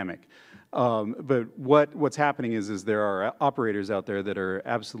of dynamic. But what's happening is there are operators out there that are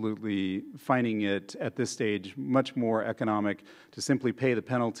absolutely finding it at this stage much more economic to simply pay the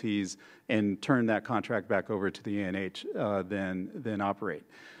penalties and turn that contract back over to the ANH than operate.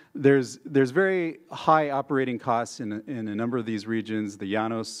 There's very high operating costs in a number of these regions, the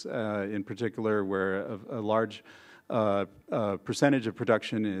Llanos in particular, where a large percentage of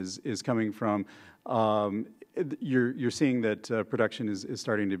production is coming from. You're seeing that production is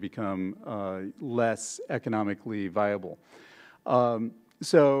starting to become less economically viable. And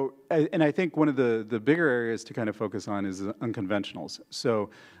I think one of the bigger areas to kind of focus on is unconventionals. So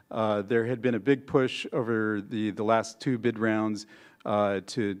there had been a big push over the last two bid rounds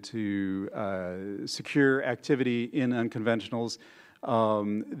to secure activity in unconventionals.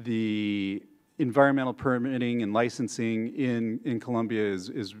 The environmental permitting and licensing in Colombia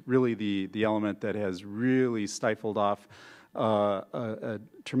is really the element that has really stifled off a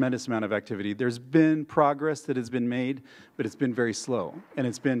tremendous amount of activity. There's been progress that has been made, but it's been very slow. And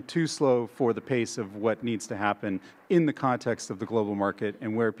it's been too slow for the pace of what needs to happen in the context of the global market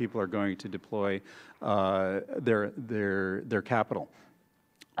and where people are going to deploy their capital.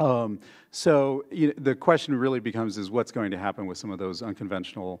 So the question really becomes is what's going to happen with some of those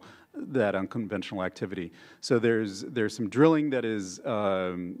unconventional activity. So there's some drilling that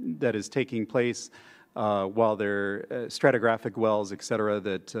is taking place while there are stratigraphic wells, et cetera,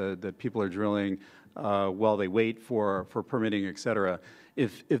 that people are drilling while they wait for permitting, et cetera.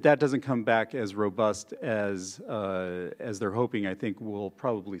 If that doesn't come back as robust as they're hoping, I think we'll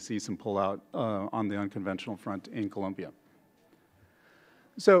probably see some pullout on the unconventional front in Colombia.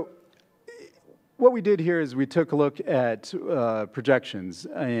 So what we did here is we took a look at projections,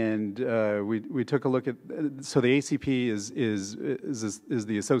 and we took a look at, so the ACP is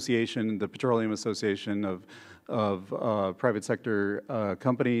the association, the Petroleum Association of private sector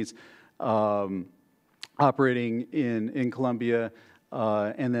companies operating in Colombia,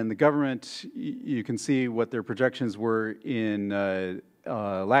 and then the government, you can see what their projections were in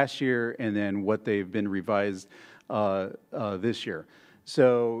last year and then what they've been revised this year.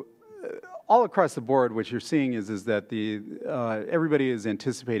 So all across the board, what you're seeing is that everybody is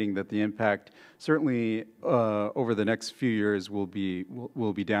anticipating that the impact, certainly over the next few years, will be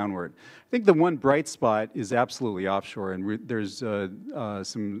downward. I think the one bright spot is absolutely offshore, and there's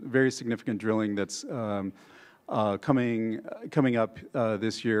some very significant drilling that's coming up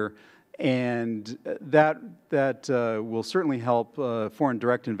this year, and that will certainly help foreign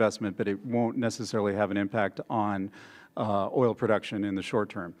direct investment, but it won't necessarily have an impact on oil production in the short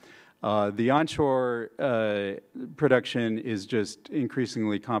term. The onshore production is just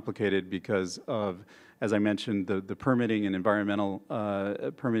increasingly complicated because of, as I mentioned, the permitting and environmental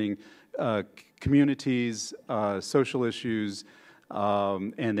permitting, communities, social issues,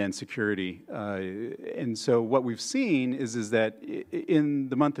 and then security. And so what we've seen is that in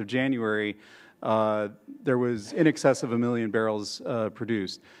the month of January, there was in excess of 1 million barrels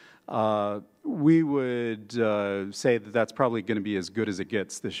produced. We would say that that's probably going to be as good as it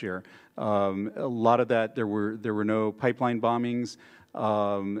gets this year. A lot of that, there were no pipeline bombings,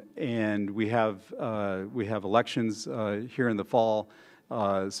 and we have elections here in the fall,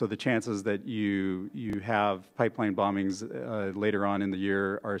 So the chances that you have pipeline bombings later on in the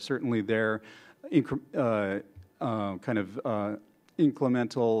year are certainly there.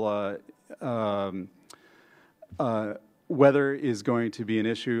 Incremental weather is going to be an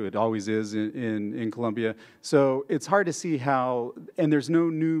issue. It always is in Colombia. So it's hard to see how, and there's no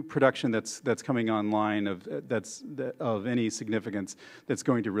new production that's coming online of any significance that's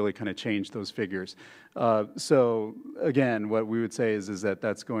going to really kind of change those figures. So again, what we would say is that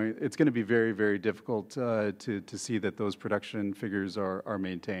it's going to be very, very difficult to see that those production figures are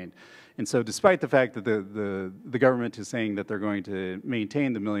maintained. And so despite the fact that the government is saying that they're going to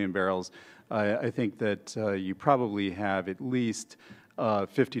maintain the 1 million barrels, I think that you probably have at least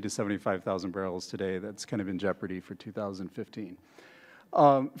 50 to 75,000 barrels today that's kind of in jeopardy for 2015.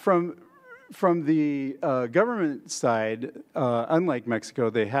 From the government side, unlike Mexico,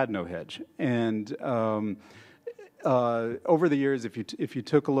 they had no hedge. And over the years, if you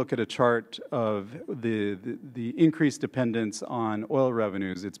took a look at a chart of the increased dependence on oil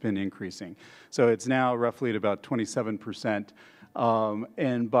revenues, it's been increasing. So it's now roughly at about 27%.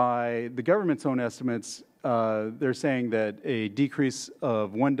 And by the government's own estimates, they're saying that a decrease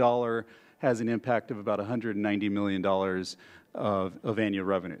of $1 has an impact of about $190 million of annual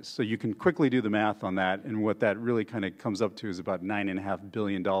revenues. So you can quickly do the math on that, and what that really kind of comes up to is about $9.5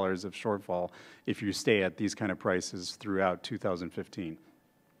 billion of shortfall if you stay at these kind of prices throughout 2015.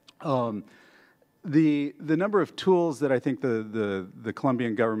 The number of tools that I think the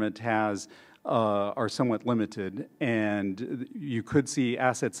Colombian government has are somewhat limited, and you could see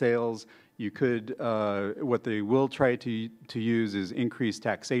asset sales. You could, what they will try to use is increased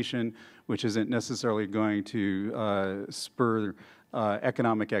taxation, which isn't necessarily going to spur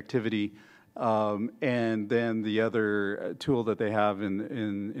economic activity. And then the other tool that they have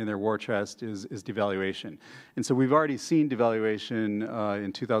in their war chest is devaluation. And so we've already seen devaluation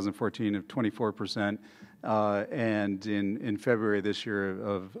in 2014 of 24%. And in February this year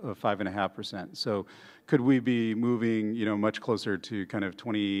of 5.5%. So could we be moving, much closer to kind of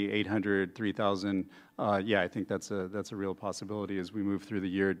 2,800, 3,000? Yeah, I think that's a real possibility as we move through the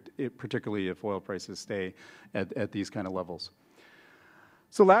year, particularly if oil prices stay at these kind of levels.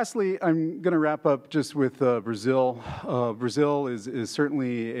 So lastly, I'm going to wrap up just with Brazil. Brazil is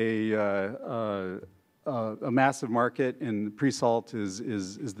certainly a massive market, and pre-salt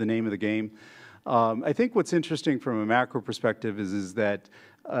is the name of the game. I think what's interesting from a macro perspective is that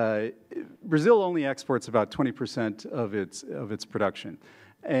Brazil only exports about 20% of its production,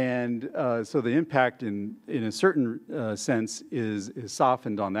 and so the impact in a certain sense is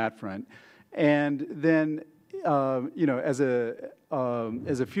softened on that front. And then as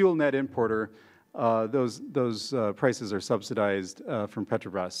a fuel net importer, those prices are subsidized from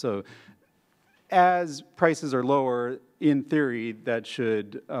Petrobras. So as prices are lower, in theory, that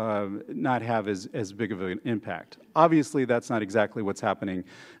should not have as big of an impact. Obviously, that's not exactly what's happening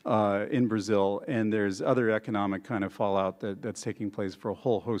in Brazil, and there's other economic kind of fallout that's taking place for a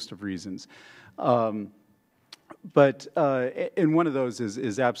whole host of reasons. And one of those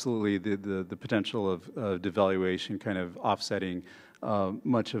is absolutely the potential of devaluation kind of offsetting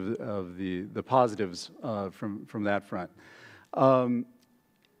much of the positives from that front.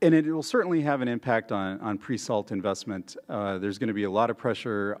 And it will certainly have an impact on pre-salt investment. There's going to be a lot of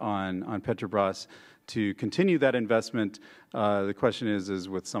pressure on Petrobras to continue that investment. The question is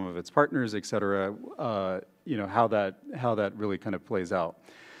with some of its partners, et cetera, how that really kind of plays out.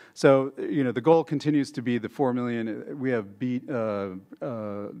 So, the goal continues to be the 4 million. We have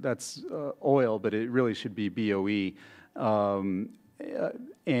that's oil, but it really should be BOE.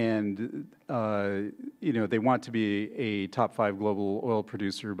 And they want to be a top 5 global oil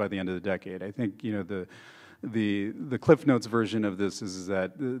producer by the end of the decade. I think the Cliff Notes version of this is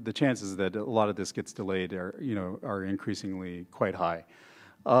that the chances that a lot of this gets delayed are increasingly quite high.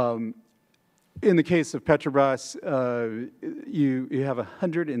 In the case of Petrobras, you have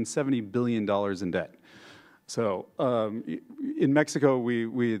 $170 billion in debt. So in Mexico,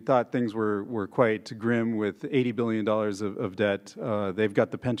 we thought things were quite grim with $80 billion of debt. They've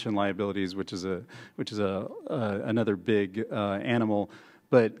got the pension liabilities, which is another big animal.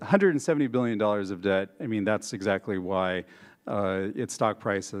 But $170 billion of debt, I mean, that's exactly why its stock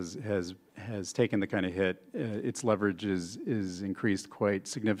price has taken the kind of hit. Its leverage is increased quite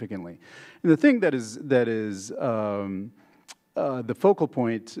significantly. And the thing that is the focal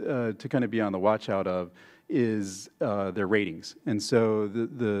point to kind of be on the watch out of is their ratings. And so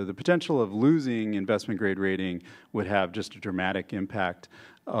the potential of losing investment grade rating would have just a dramatic impact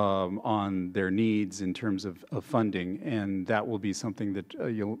on their needs in terms of funding, and that will be something that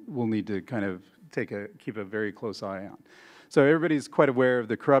we'll need to kind of keep a very close eye on. So everybody's quite aware of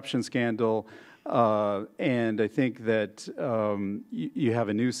the corruption scandal, and I think that you have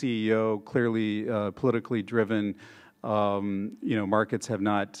a new CEO, clearly politically driven. Markets have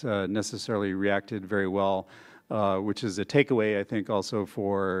not necessarily reacted very well, which is a takeaway, I think, also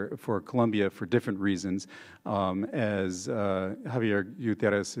for Colombia for different reasons, as Javier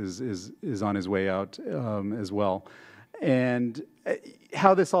Gutierrez is on his way out as well. And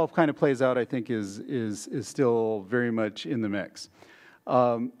how this all kind of plays out, I think, is still very much in the mix.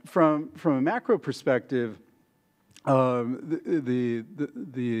 From a macro perspective, the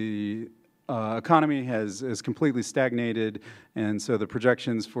economy has completely stagnated, and so the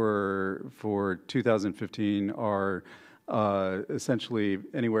projections for 2015 are essentially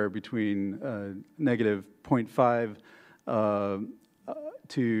anywhere between negative 0.5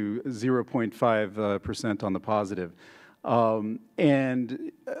 to 0.5% on the positive.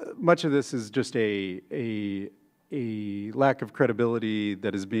 And much of this is just a lack of credibility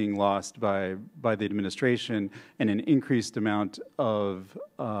that is being lost by the administration, and an increased amount of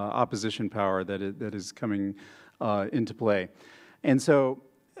opposition power that is coming into play. And so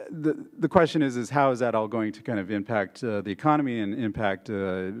the question is how is that all going to kind of impact the economy and impact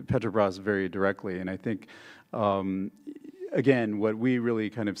Petrobras very directly? And I think again, what we really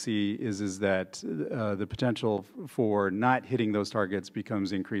kind of see is that the potential for not hitting those targets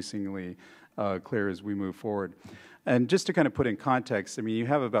becomes increasingly clear as we move forward. And just to kind of put in context, I mean, you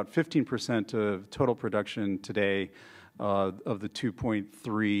have about 15% of total production today of the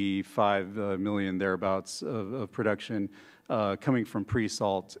 2.35 million thereabouts of production coming from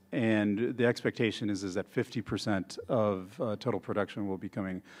pre-salt, and the expectation is that 50% of total production will be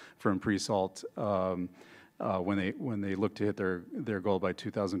coming from pre-salt when they look to hit their goal by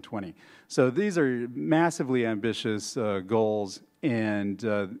 2020. So these are massively ambitious goals, and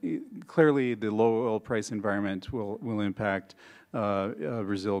clearly the low oil price environment will impact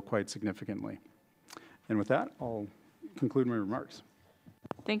Brazil quite significantly. And with that, I'll conclude my remarks.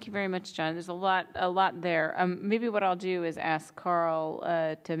 Thank you very much, John. There's a lot there. Maybe what I'll do is ask Carl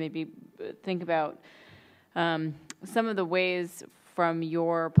to maybe think about some of the ways from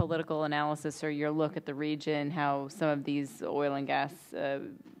your political analysis or your look at the region, how some of these oil and gas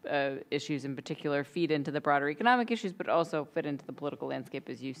issues in particular feed into the broader economic issues, but also fit into the political landscape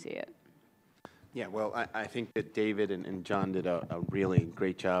as you see it. Yeah, well, I think that David and John did a really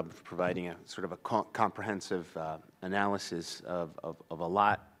great job of providing a sort of a comprehensive analysis of a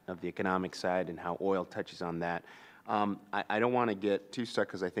lot of the economic side and how oil touches on that. I don't want to get too stuck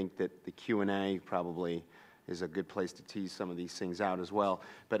because I think that the Q&A probably is a good place to tease some of these things out as well.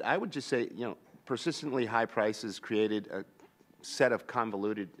 But I would just say, persistently high prices created a set of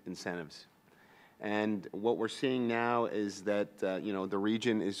convoluted incentives. And what we're seeing now is that, the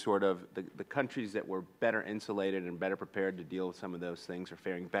region is sort of, the countries that were better insulated and better prepared to deal with some of those things are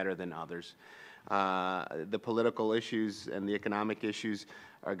faring better than others. The political issues and the economic issues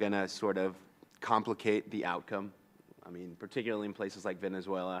are going to sort of complicate the outcome. I mean, particularly in places like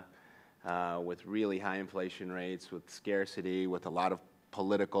Venezuela, with really high inflation rates, with scarcity, with a lot of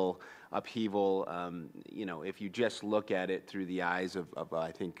political upheaval. If you just look at it through the eyes of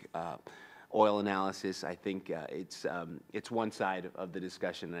I think, oil analysis, I think it's one side of the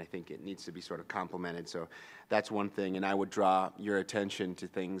discussion, and I think it needs to be sort of complemented. So that's one thing, and I would draw your attention to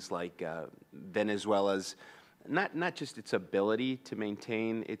things like Venezuela's, not just its ability to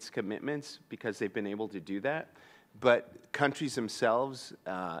maintain its commitments, because they've been able to do that, but countries themselves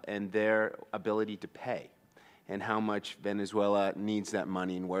and their ability to pay, and how much Venezuela needs that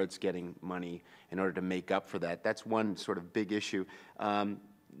money and where it's getting money in order to make up for that. That's one sort of big issue.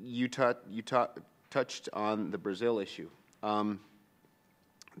 You touched on the Brazil issue.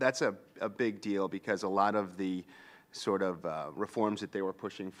 That's a big deal because a lot of the sort of reforms that they were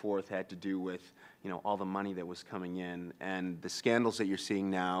pushing forth had to do with all the money that was coming in, and the scandals that you're seeing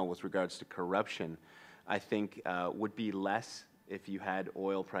now with regards to corruption, I think would be less if you had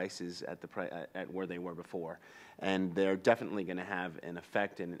oil prices at where they were before. And they're definitely going to have an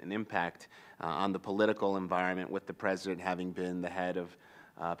effect and an impact on the political environment, with the president having been the head of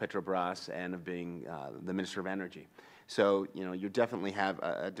Petrobras and of being the Minister of Energy. So, you definitely have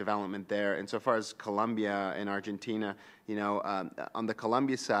a development there. And so far as Colombia and Argentina, on the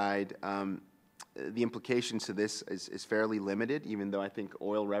Colombia side, the implications to this is fairly limited, even though I think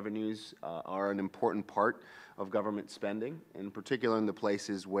oil revenues are an important part of government spending, in particular in the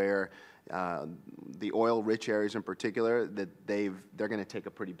places where the oil-rich areas in particular, that they're going to take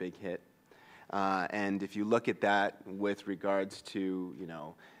a pretty big hit. And if you look at that with regards to,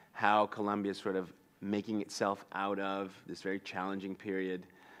 how Colombia is sort of making itself out of this very challenging period,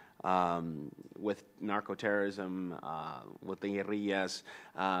 with narco-terrorism, with the guerrillas.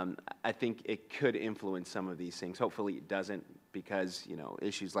 I think it could influence some of these things. Hopefully it doesn't, because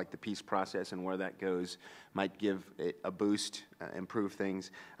issues like the peace process and where that goes might give it a boost, improve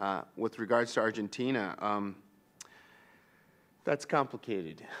things. With regards to Argentina, that's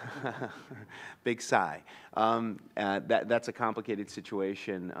complicated. Big sigh. That's a complicated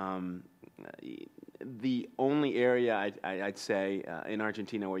situation. The only area I'd say in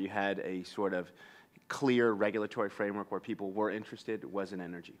Argentina where you had a sort of clear regulatory framework where people were interested was in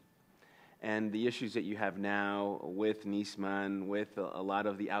energy. And the issues that you have now with Nisman, with a lot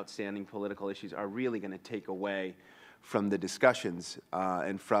of the outstanding political issues, are really going to take away from the discussions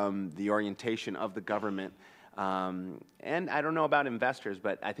and from the orientation of the government. And I don't know about investors,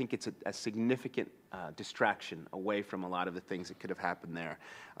 but I think it's a significant distraction away from a lot of the things that could have happened there.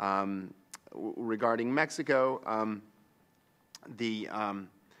 Regarding Mexico, the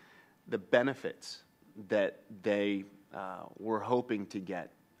benefits that they were hoping to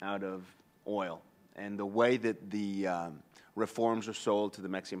get out of oil and the way that the reforms are sold to the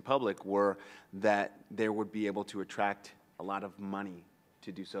Mexican public were that they would be able to attract a lot of money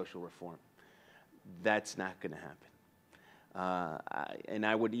to do social reform. That's not going to happen. And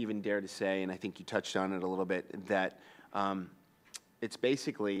I would even dare to say, and I think you touched on it a little bit, that it's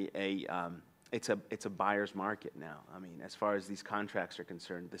basically it's a buyer's market now. I mean, as far as these contracts are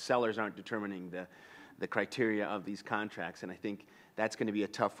concerned, the sellers aren't determining the criteria of these contracts, and I think that's going to be a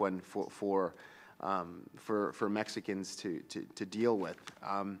tough one for Mexicans to deal with.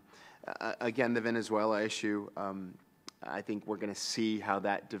 Again, the Venezuela issue. I think we're going to see how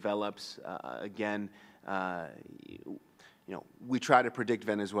that develops. Again, we try to predict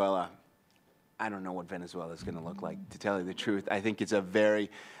Venezuela. I don't know what Venezuela is going to look like, to tell you the truth. I think it's a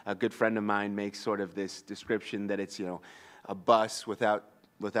good friend of mine makes sort of this description that it's, a bus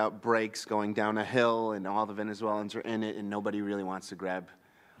without brakes going down a hill, and all the Venezuelans are in it, and nobody really wants to grab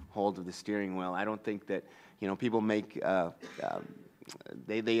hold of the steering wheel. I don't think that, people make,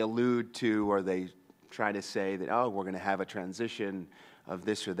 they allude to, or they try to say that, oh, we're going to have a transition of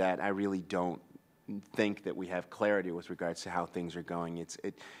this or that. I really don't think that we have clarity with regards to how things are going.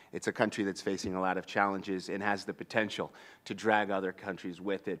 It's a country that's facing a lot of challenges and has the potential to drag other countries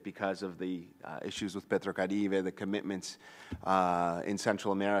with it because of the issues with Petrocaribe, the commitments in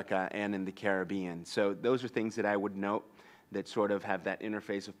Central America and in the Caribbean. So those are things that I would note that sort of have that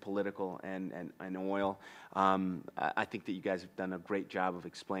interface of political and oil. I think that you guys have done a great job of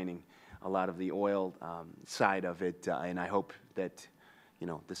explaining a lot of the oil side of it, and I hope that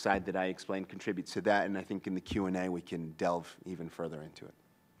the side that I explained contributes to that, and I think in the Q&A we can delve even further into it.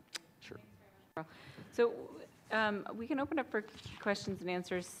 Sure. So we can open up for questions and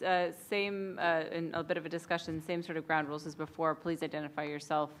answers. Same, and a bit of a discussion, same sort of ground rules as before. Please identify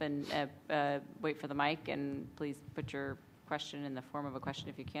yourself and wait for the mic, and please put your question in the form of a question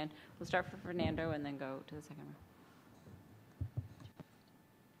if you can. We'll start for Fernando and then go to the second one.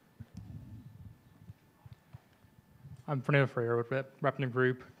 I'm Fernando Freire with repping the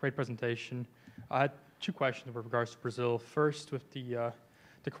group. Great presentation. I had two questions with regards to Brazil. First, with the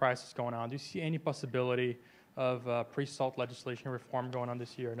crisis going on, do you see any possibility of pre-salt legislation reform going on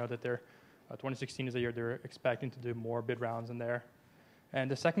this year? I know that 2016 is a year they're expecting to do more bid rounds in there. And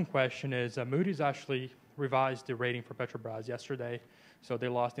the second question is, Moody's actually revised the rating for Petrobras yesterday, so they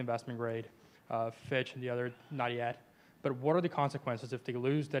lost the investment grade. Fitch and the other, not yet. But what are the consequences if they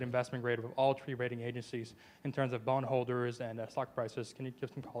lose that investment grade with all three rating agencies in terms of bondholders and stock prices? Can you give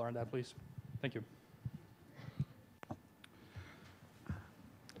some color on that, please? Thank you.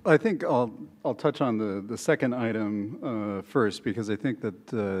 I think I'll touch on the second item first, because I think that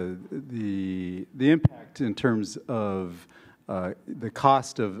the impact in terms of the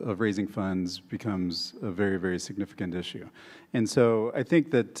cost of raising funds becomes a very, very significant issue. And so I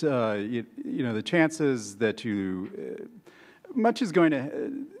think that, the chances that much is going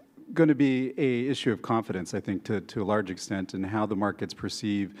to be a issue of confidence, I think, to a large extent, in how the markets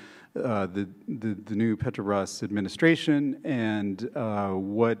perceive the new Petrobras administration and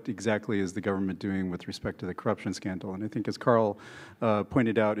what exactly is the government doing with respect to the corruption scandal. And I think, as Carl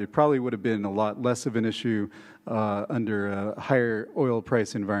pointed out, it probably would have been a lot less of an issue under a higher oil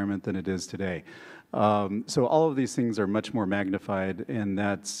price environment than it is today. So all of these things are much more magnified, and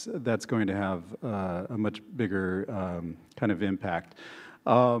that's going to have a much bigger kind of impact.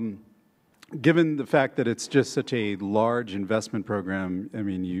 Given the fact that it's just such a large investment program, I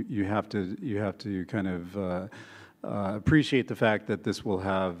mean, you have to kind of appreciate the fact that this will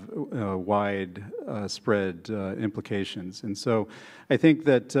have wide spread implications. And so I think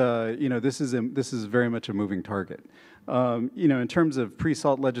that this is very much a moving target. In terms of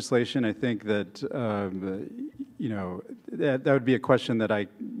pre-salt legislation, I think that that would be a question that I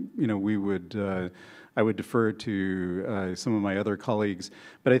would defer to some of my other colleagues.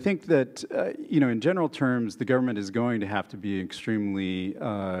 But I think that in general terms, the government is going to have to be extremely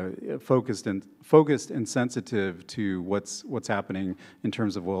focused and sensitive to what's happening in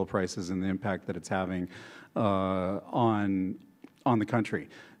terms of oil prices and the impact that it's having on the country.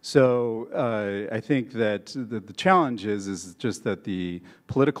 So I think that the challenge is just that the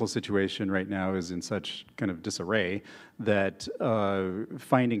political situation right now is in such kind of disarray that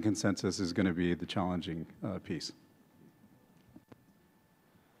finding consensus is going to be the challenging piece.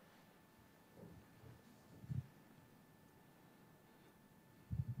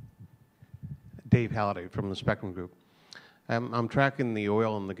 Dave Halliday from the Spectrum Group. I'm tracking the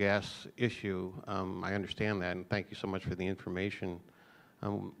oil and the gas issue. I understand that, and thank you so much for the information.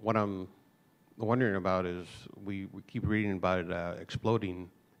 What I'm wondering about is we keep reading about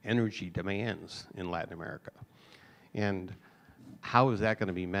exploding energy demands in Latin America. And how is that going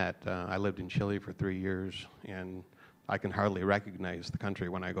to be met? I lived in Chile for 3 years, and I can hardly recognize the country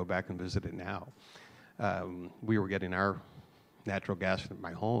when I go back and visit it now. We were getting our natural gas at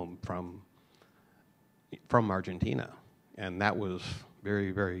my home from Argentina, and that was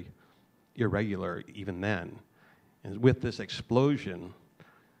very, very irregular even then. And with this explosion,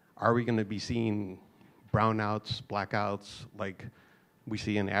 are we going to be seeing brownouts, blackouts like we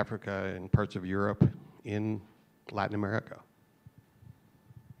see in Africa and parts of Europe in Latin America?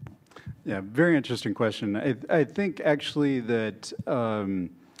 Yeah, very interesting question. I think actually that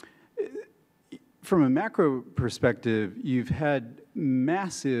from a macro perspective, you've had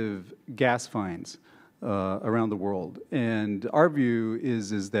massive gas finds around the world. And our view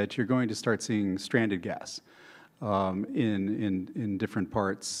is that you're going to start seeing stranded gas in different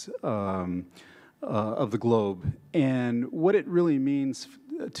parts of the globe. And what it really means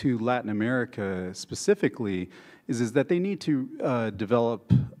to Latin America specifically is that they need to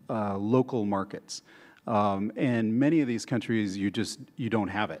develop local markets. And many of these countries, you don't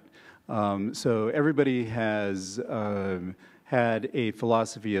have it. So everybody has had a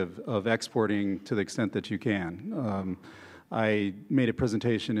philosophy of exporting to the extent that you can. I made a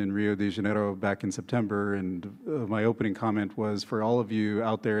presentation in Rio de Janeiro back in September, and my opening comment was, for all of you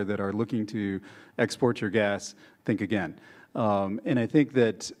out there that are looking to export your gas, think again. And I think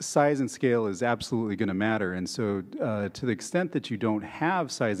that size and scale is absolutely going to matter. And so to the extent that you don't have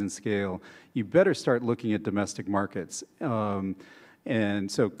size and scale, you better start looking at domestic markets.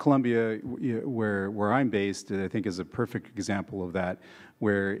 And so Colombia, where I'm based, I think is a perfect example of that,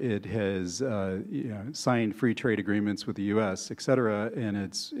 where it has signed free trade agreements with the U.S., et cetera, and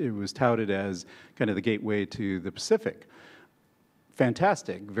it was touted as kind of the gateway to the Pacific.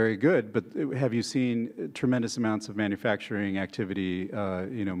 Fantastic, very good, but have you seen tremendous amounts of manufacturing activity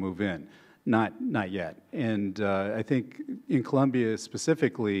move in? Not yet. And I think in Colombia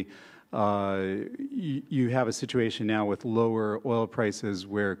specifically, you have a situation now with lower oil prices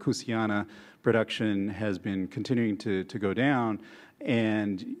where Cusiana production has been continuing to go down,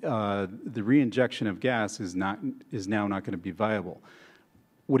 and the reinjection of gas is now not going to be viable.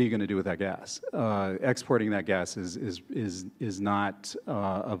 What are you going to do with that gas? Exporting that gas is not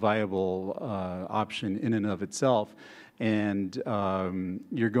a viable option in and of itself. And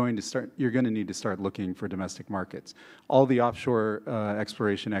you're going to need to start looking for domestic markets. All the offshore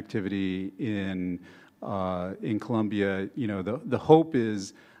exploration activity in Colombia, the hope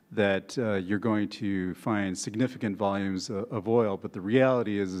is that you're going to find significant volumes of oil, but the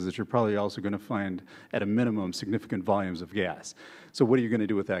reality is that you're probably also going to find, at a minimum, significant volumes of gas. So what are you going to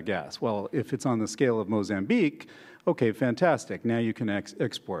do with that gas? Well, if it's on the scale of Mozambique, okay, fantastic. Now you can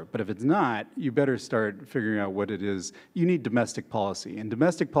export. But if it's not, you better start figuring out what it is. You need domestic policy. And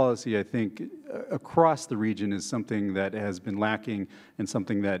domestic policy, I think, across the region is something that has been lacking and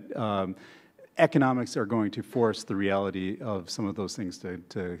something that economics are going to force the reality of some of those things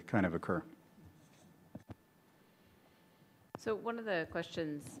to kind of occur. So one of the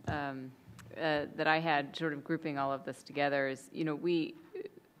questions that I had, sort of grouping all of this together, is,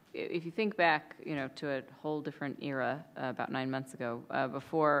 if you think back, to a whole different era about 9 months ago,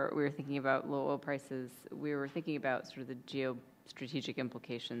 before we were thinking about low oil prices, we were thinking about sort of the geostrategic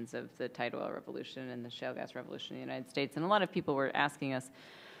implications of the tight oil revolution and the shale gas revolution in the United States. And a lot of people were asking us,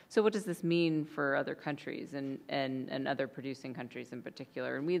 so what does this mean for other countries and other producing countries in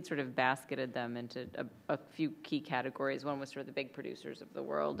particular? And we had sort of basketed them into a few key categories. One was sort of the big producers of the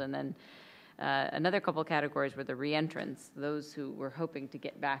world, and then Another couple categories were the reentrants, those who were hoping to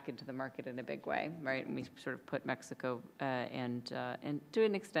get back into the market in a big way, right? And we sort of put Mexico and to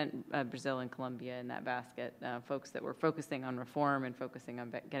an extent Brazil and Colombia in that basket, folks that were focusing on reform and focusing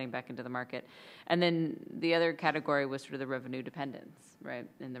on getting back into the market. And then the other category was sort of the revenue dependents, right?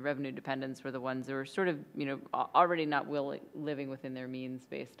 And the revenue dependents were the ones that were sort of, already not living within their means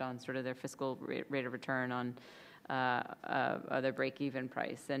based on sort of their fiscal rate of return on their break-even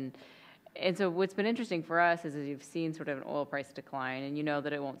price. And so what's been interesting for us is you've seen sort of an oil price decline, and you know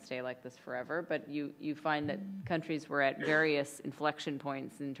that it won't stay like this forever, but you find that countries were at various inflection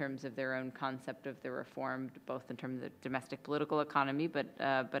points in terms of their own concept of the reform, both in terms of the domestic political economy, but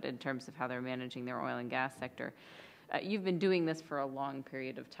in terms of how they're managing their oil and gas sector. You've been doing this for a long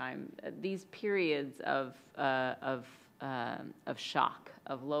period of time. These periods of shock,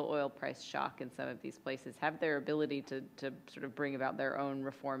 of low oil price shock in some of these places, have their ability to sort of bring about their own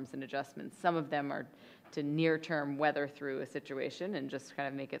reforms and adjustments. Some of them are to near-term weather through a situation and just kind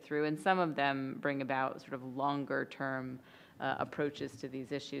of make it through, and some of them bring about sort of longer-term approaches to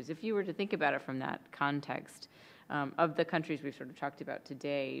these issues. If you were to think about it from that context, of the countries we've sort of talked about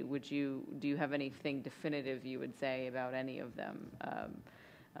today, do you have anything definitive you would say about any of them?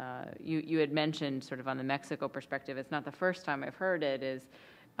 You had mentioned sort of on the Mexico perspective, it's not the first time I've heard it, is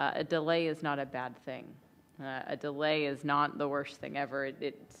a delay is not a bad thing. A delay is not the worst thing ever.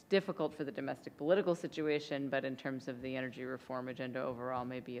 It's difficult for the domestic political situation, but in terms of the energy reform agenda overall,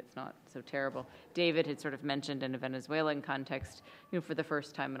 maybe it's not so terrible. David had sort of mentioned in a Venezuelan context, for the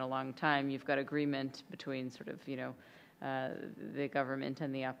first time in a long time, you've got agreement between sort of, the government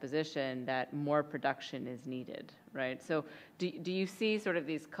and the opposition that more production is needed, right? So do you see sort of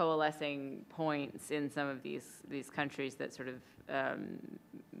these coalescing points in some of these countries that sort of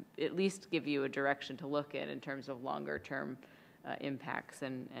at least give you a direction to look at in terms of longer term impacts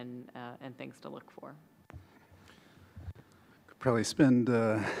and things to look for? Could probably spend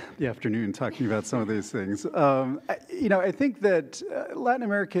the afternoon talking about some of these things. I think that Latin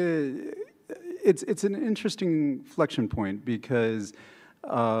America, it's an interesting inflection point because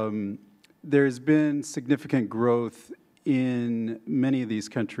there's been significant growth in many of these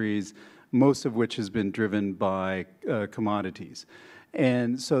countries, most of which has been driven by commodities.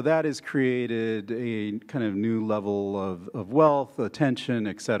 And so that has created a kind of new level of wealth, attention,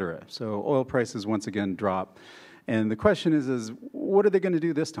 et cetera. So oil prices once again drop. And the question is what are they going to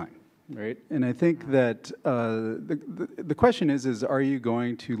do this time, right? And I think that the question is are you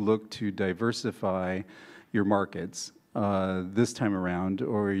going to look to diversify your markets this time around,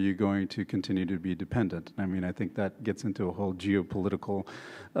 or are you going to continue to be dependent? I mean, I think that gets into a whole geopolitical,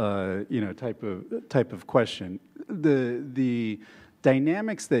 type of question. The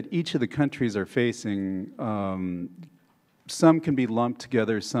dynamics that each of the countries are facing, some can be lumped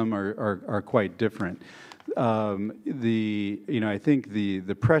together, some are quite different. I think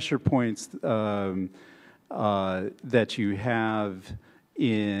the pressure points that you have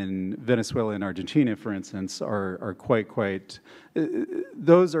in Venezuela and Argentina, for instance, are quite.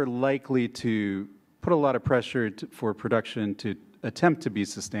 Those are likely to put a lot of pressure for production to attempt to be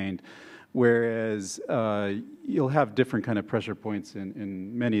sustained, whereas you'll have different kind of pressure points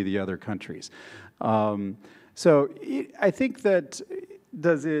in many of the other countries. So I think that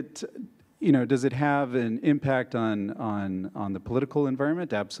does it have an impact on the political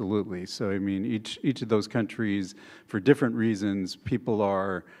environment? Absolutely. So I mean, each of those countries, for different reasons, people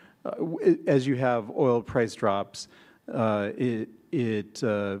are, as you have oil price drops, it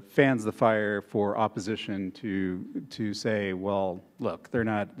fans the fire for opposition to say, well, look, they're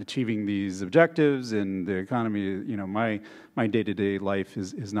not achieving these objectives, and the economy, my day-to-day life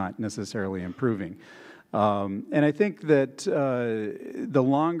is not necessarily improving. And I think that the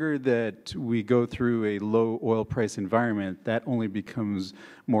longer that we go through a low oil price environment, that only becomes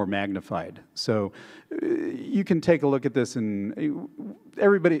more magnified. So you can take a look at this, and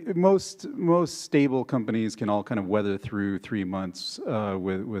most stable companies can all kind of weather through 3 months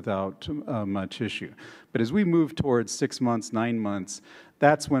without much issue. But as we move towards 6 months, 9 months,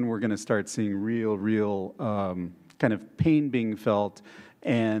 that's when we're going to start seeing real kind of pain being felt,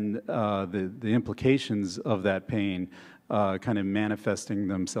 and the implications of that pain kind of manifesting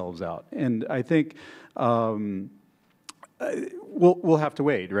themselves out. And I think we'll have to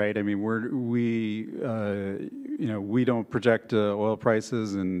wait, right? I mean, we don't project oil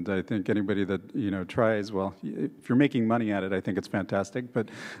prices, and I think anybody that tries, well, if you're making money at it, I think it's fantastic. But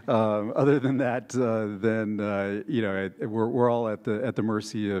other than that, then we're all at the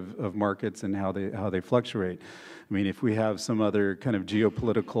mercy of markets and how they fluctuate. I mean, if we have some other kind of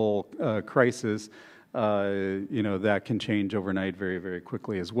geopolitical crisis, that can change overnight very, very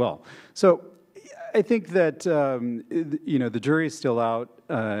quickly as well. So I think that the jury's still out.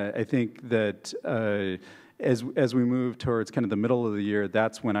 I think that as we move towards kind of the middle of the year,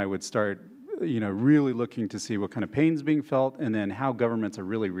 that's when I would start, really looking to see what kind of pain's being felt, and then how governments are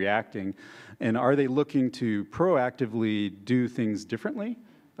really reacting, and are they looking to proactively do things differently,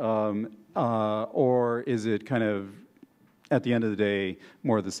 or is it kind of, at the end of the day,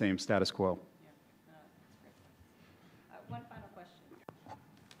 more of the same status quo? One final question.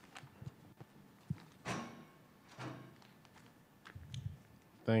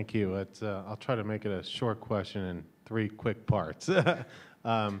 Thank you. I'll try to make it a short question in 3 quick parts.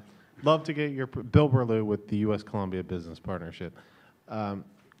 Love to get your Bill Berlew with the U.S.-Colombia Business Partnership.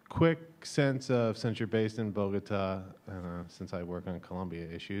 Quick sense of, since you're based in Bogota, since I work on Colombia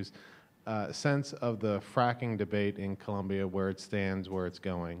issues, sense of the fracking debate in Colombia, where it stands, where it's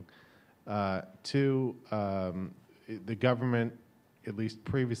going. 2, the government, at least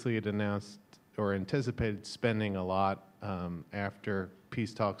previously, had announced or anticipated spending a lot after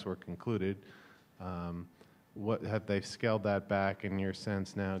peace talks were concluded. What have they scaled that back in your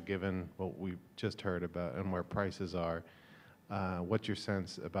sense now, given what we've just heard about and where prices are? What's your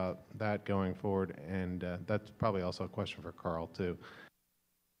sense about that going forward? And that's probably also a question for Carl, too.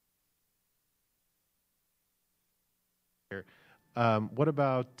 What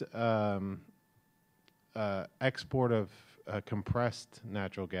about export of compressed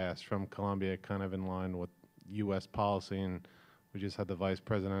natural gas from Colombia, kind of in line with U.S. policy? And we just had the Vice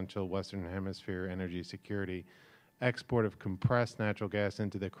Presidential Western Hemisphere Energy Security export of compressed natural gas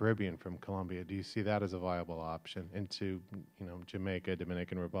into the Caribbean from Colombia. Do you see that as a viable option into, Jamaica,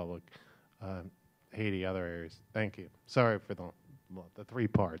 Dominican Republic, Haiti, other areas? Thank you. Sorry for the 3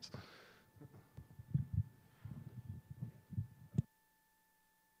 parts.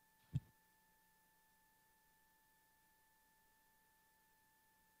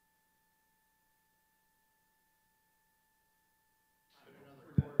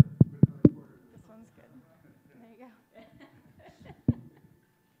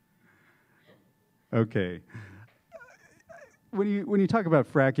 Okay. When you talk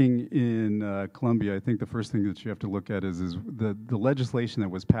about fracking in Colombia, I think the first thing that you have to look at is the legislation that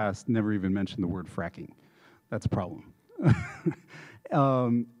was passed never even mentioned the word fracking. That's a problem.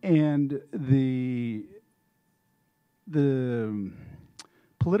 And the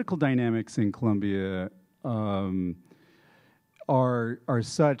political dynamics in Colombia are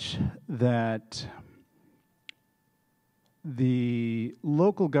such that the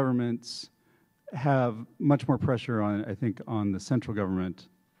local governments have much more pressure on, I think, on the central government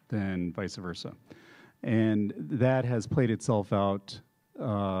than vice versa. And that has played itself out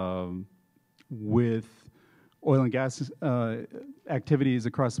with oil and gas activities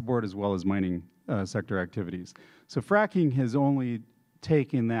across the board, as well as mining sector activities. So fracking has only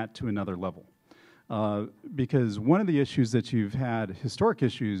taken that to another level. Because one of the issues that you've had, historic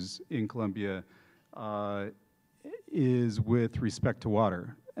issues in Colombia, is with respect to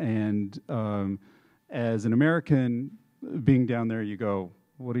water. And as an American, being down there, you go,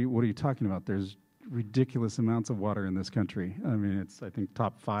 what are you talking about? There's ridiculous amounts of water in this country. I mean, it's, I think,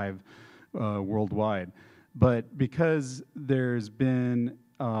 top 5 worldwide. But because there's been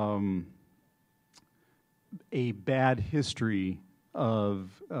a bad history of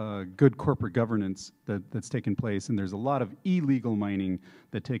good corporate governance that's taken place, and there's a lot of illegal mining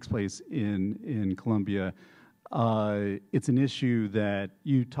that takes place in Colombia, it's an issue that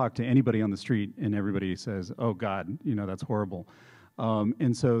you talk to anybody on the street and everybody says, oh God, that's horrible.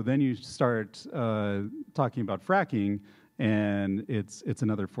 And so then you start talking about fracking, and it's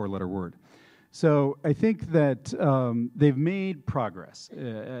another 4-letter word. So I think that they've made progress.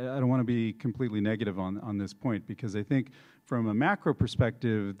 I don't want to be completely negative on this point, because I think from a macro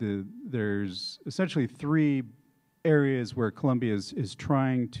perspective, there's essentially 3 areas where Colombia is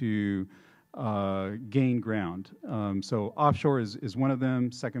trying to gain ground. So offshore is one of them.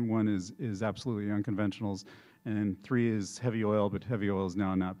 Second one is absolutely unconventionals. And 3 is heavy oil, but heavy oil is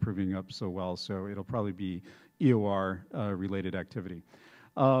now not proving up so well, so it'll probably be EOR related activity.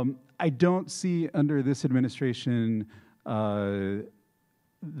 I don't see under this administration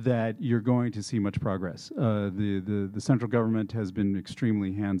that you're going to see much progress. The central government has been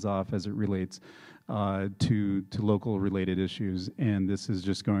extremely hands-off as it relates to local related issues, and this is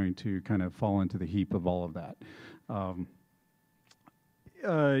just going to kind of fall into the heap of all of that.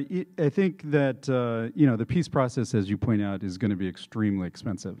 I think that the peace process, as you point out, is going to be extremely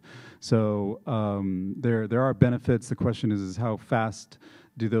expensive. So there are benefits. The question is how fast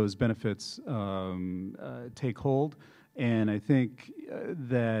do those benefits take hold? And I think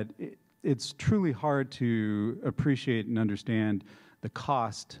that it's truly hard to appreciate and understand the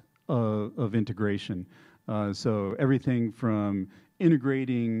cost of integration. So everything from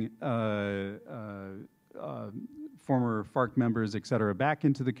integrating former FARC members, et cetera, back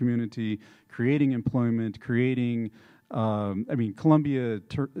into the community, creating employment, creating, I mean, Colombia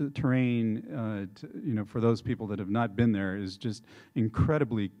terrain, for those people that have not been there, is just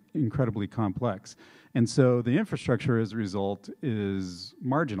incredibly complex. And so the infrastructure as a result is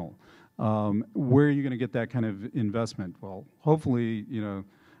marginal. Where are you going to get that kind of investment? Well, hopefully,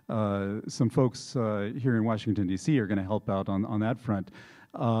 some folks here in Washington, D.C. are going to help out on that front.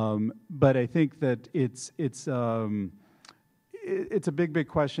 But I think that it's a big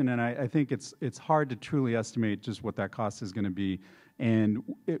question, and I think it's hard to truly estimate just what that cost is going to be. And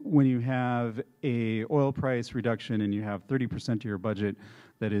when you have a oil price reduction and you have 30% of your budget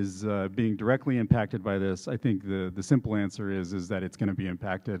that is being directly impacted by this, I think the simple answer is that it's going to be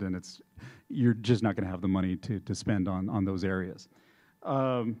impacted, and you're just not going to have the money to spend on those areas.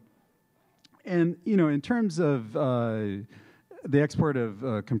 And in terms of the export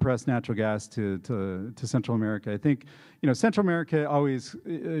of compressed natural gas to Central America, I think Central America always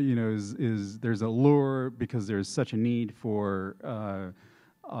there's a lure because there's such a need for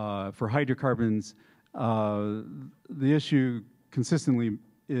hydrocarbons. The issue consistently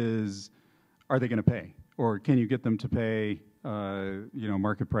is, are they going to pay, or can you get them to pay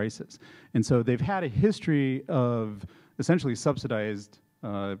market prices? And so they've had a history of essentially subsidized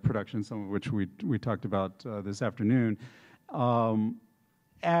production, some of which we talked about this afternoon.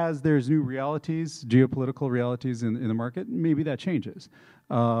 As there's new realities, geopolitical realities in the market, maybe that changes.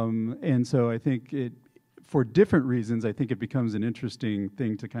 And so I think for different reasons, I think it becomes an interesting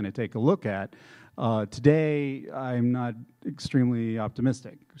thing to kind of take a look at. Today, I'm not extremely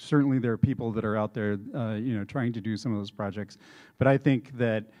optimistic. Certainly there are people that are out there, trying to do some of those projects. But I think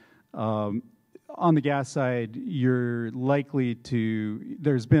that on the gas side,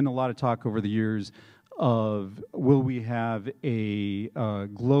 there's been a lot of talk over the years of, will we have a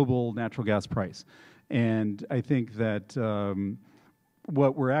global natural gas price? And I think that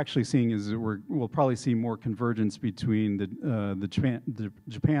what we're actually seeing is that we'll probably see more convergence between the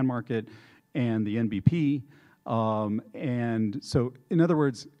Japan market and the NBP. And so, in other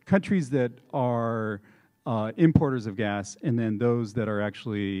words, countries that are importers of gas, and then those that are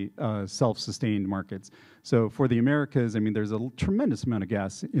actually self-sustained markets. So for the Americas, I mean, there's a tremendous amount of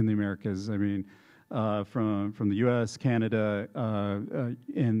gas in the Americas. I mean, from the U.S., Canada,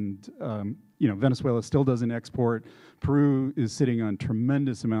 and Venezuela still doesn't export. Peru is sitting on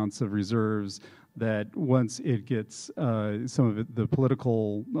tremendous amounts of reserves that once it gets some of the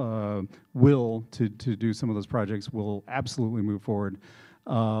political will to do some of those projects will absolutely move forward.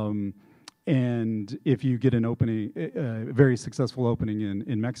 And if you get an opening, a very successful opening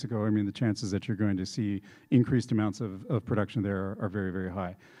in Mexico, I mean, the chances that you're going to see increased amounts of production there are very, very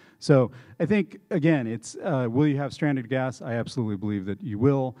high. So I think, again, it's will you have stranded gas? I absolutely believe that you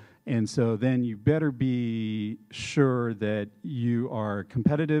will. And so then you better be sure that you are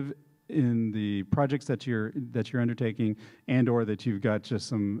competitive in the projects that you're undertaking, and or that you've got just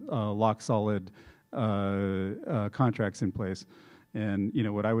some lock solid contracts in place. And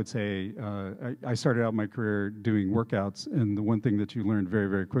what I would say, I started out my career doing workouts, and the one thing that you learned very,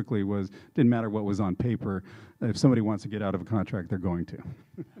 very quickly was it didn't matter what was on paper. If somebody wants to get out of a contract, they're going to.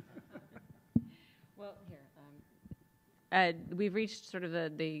 Well, here, we've reached sort of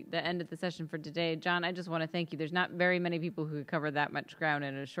the end of the session for today. John, I just want to thank you. There's not very many people who could cover that much ground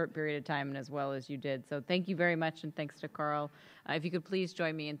in a short period of time and as well as you did. So thank you very much, and thanks to Carl. If you could please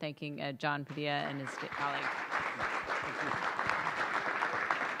join me in thanking John Padilla and his colleagues.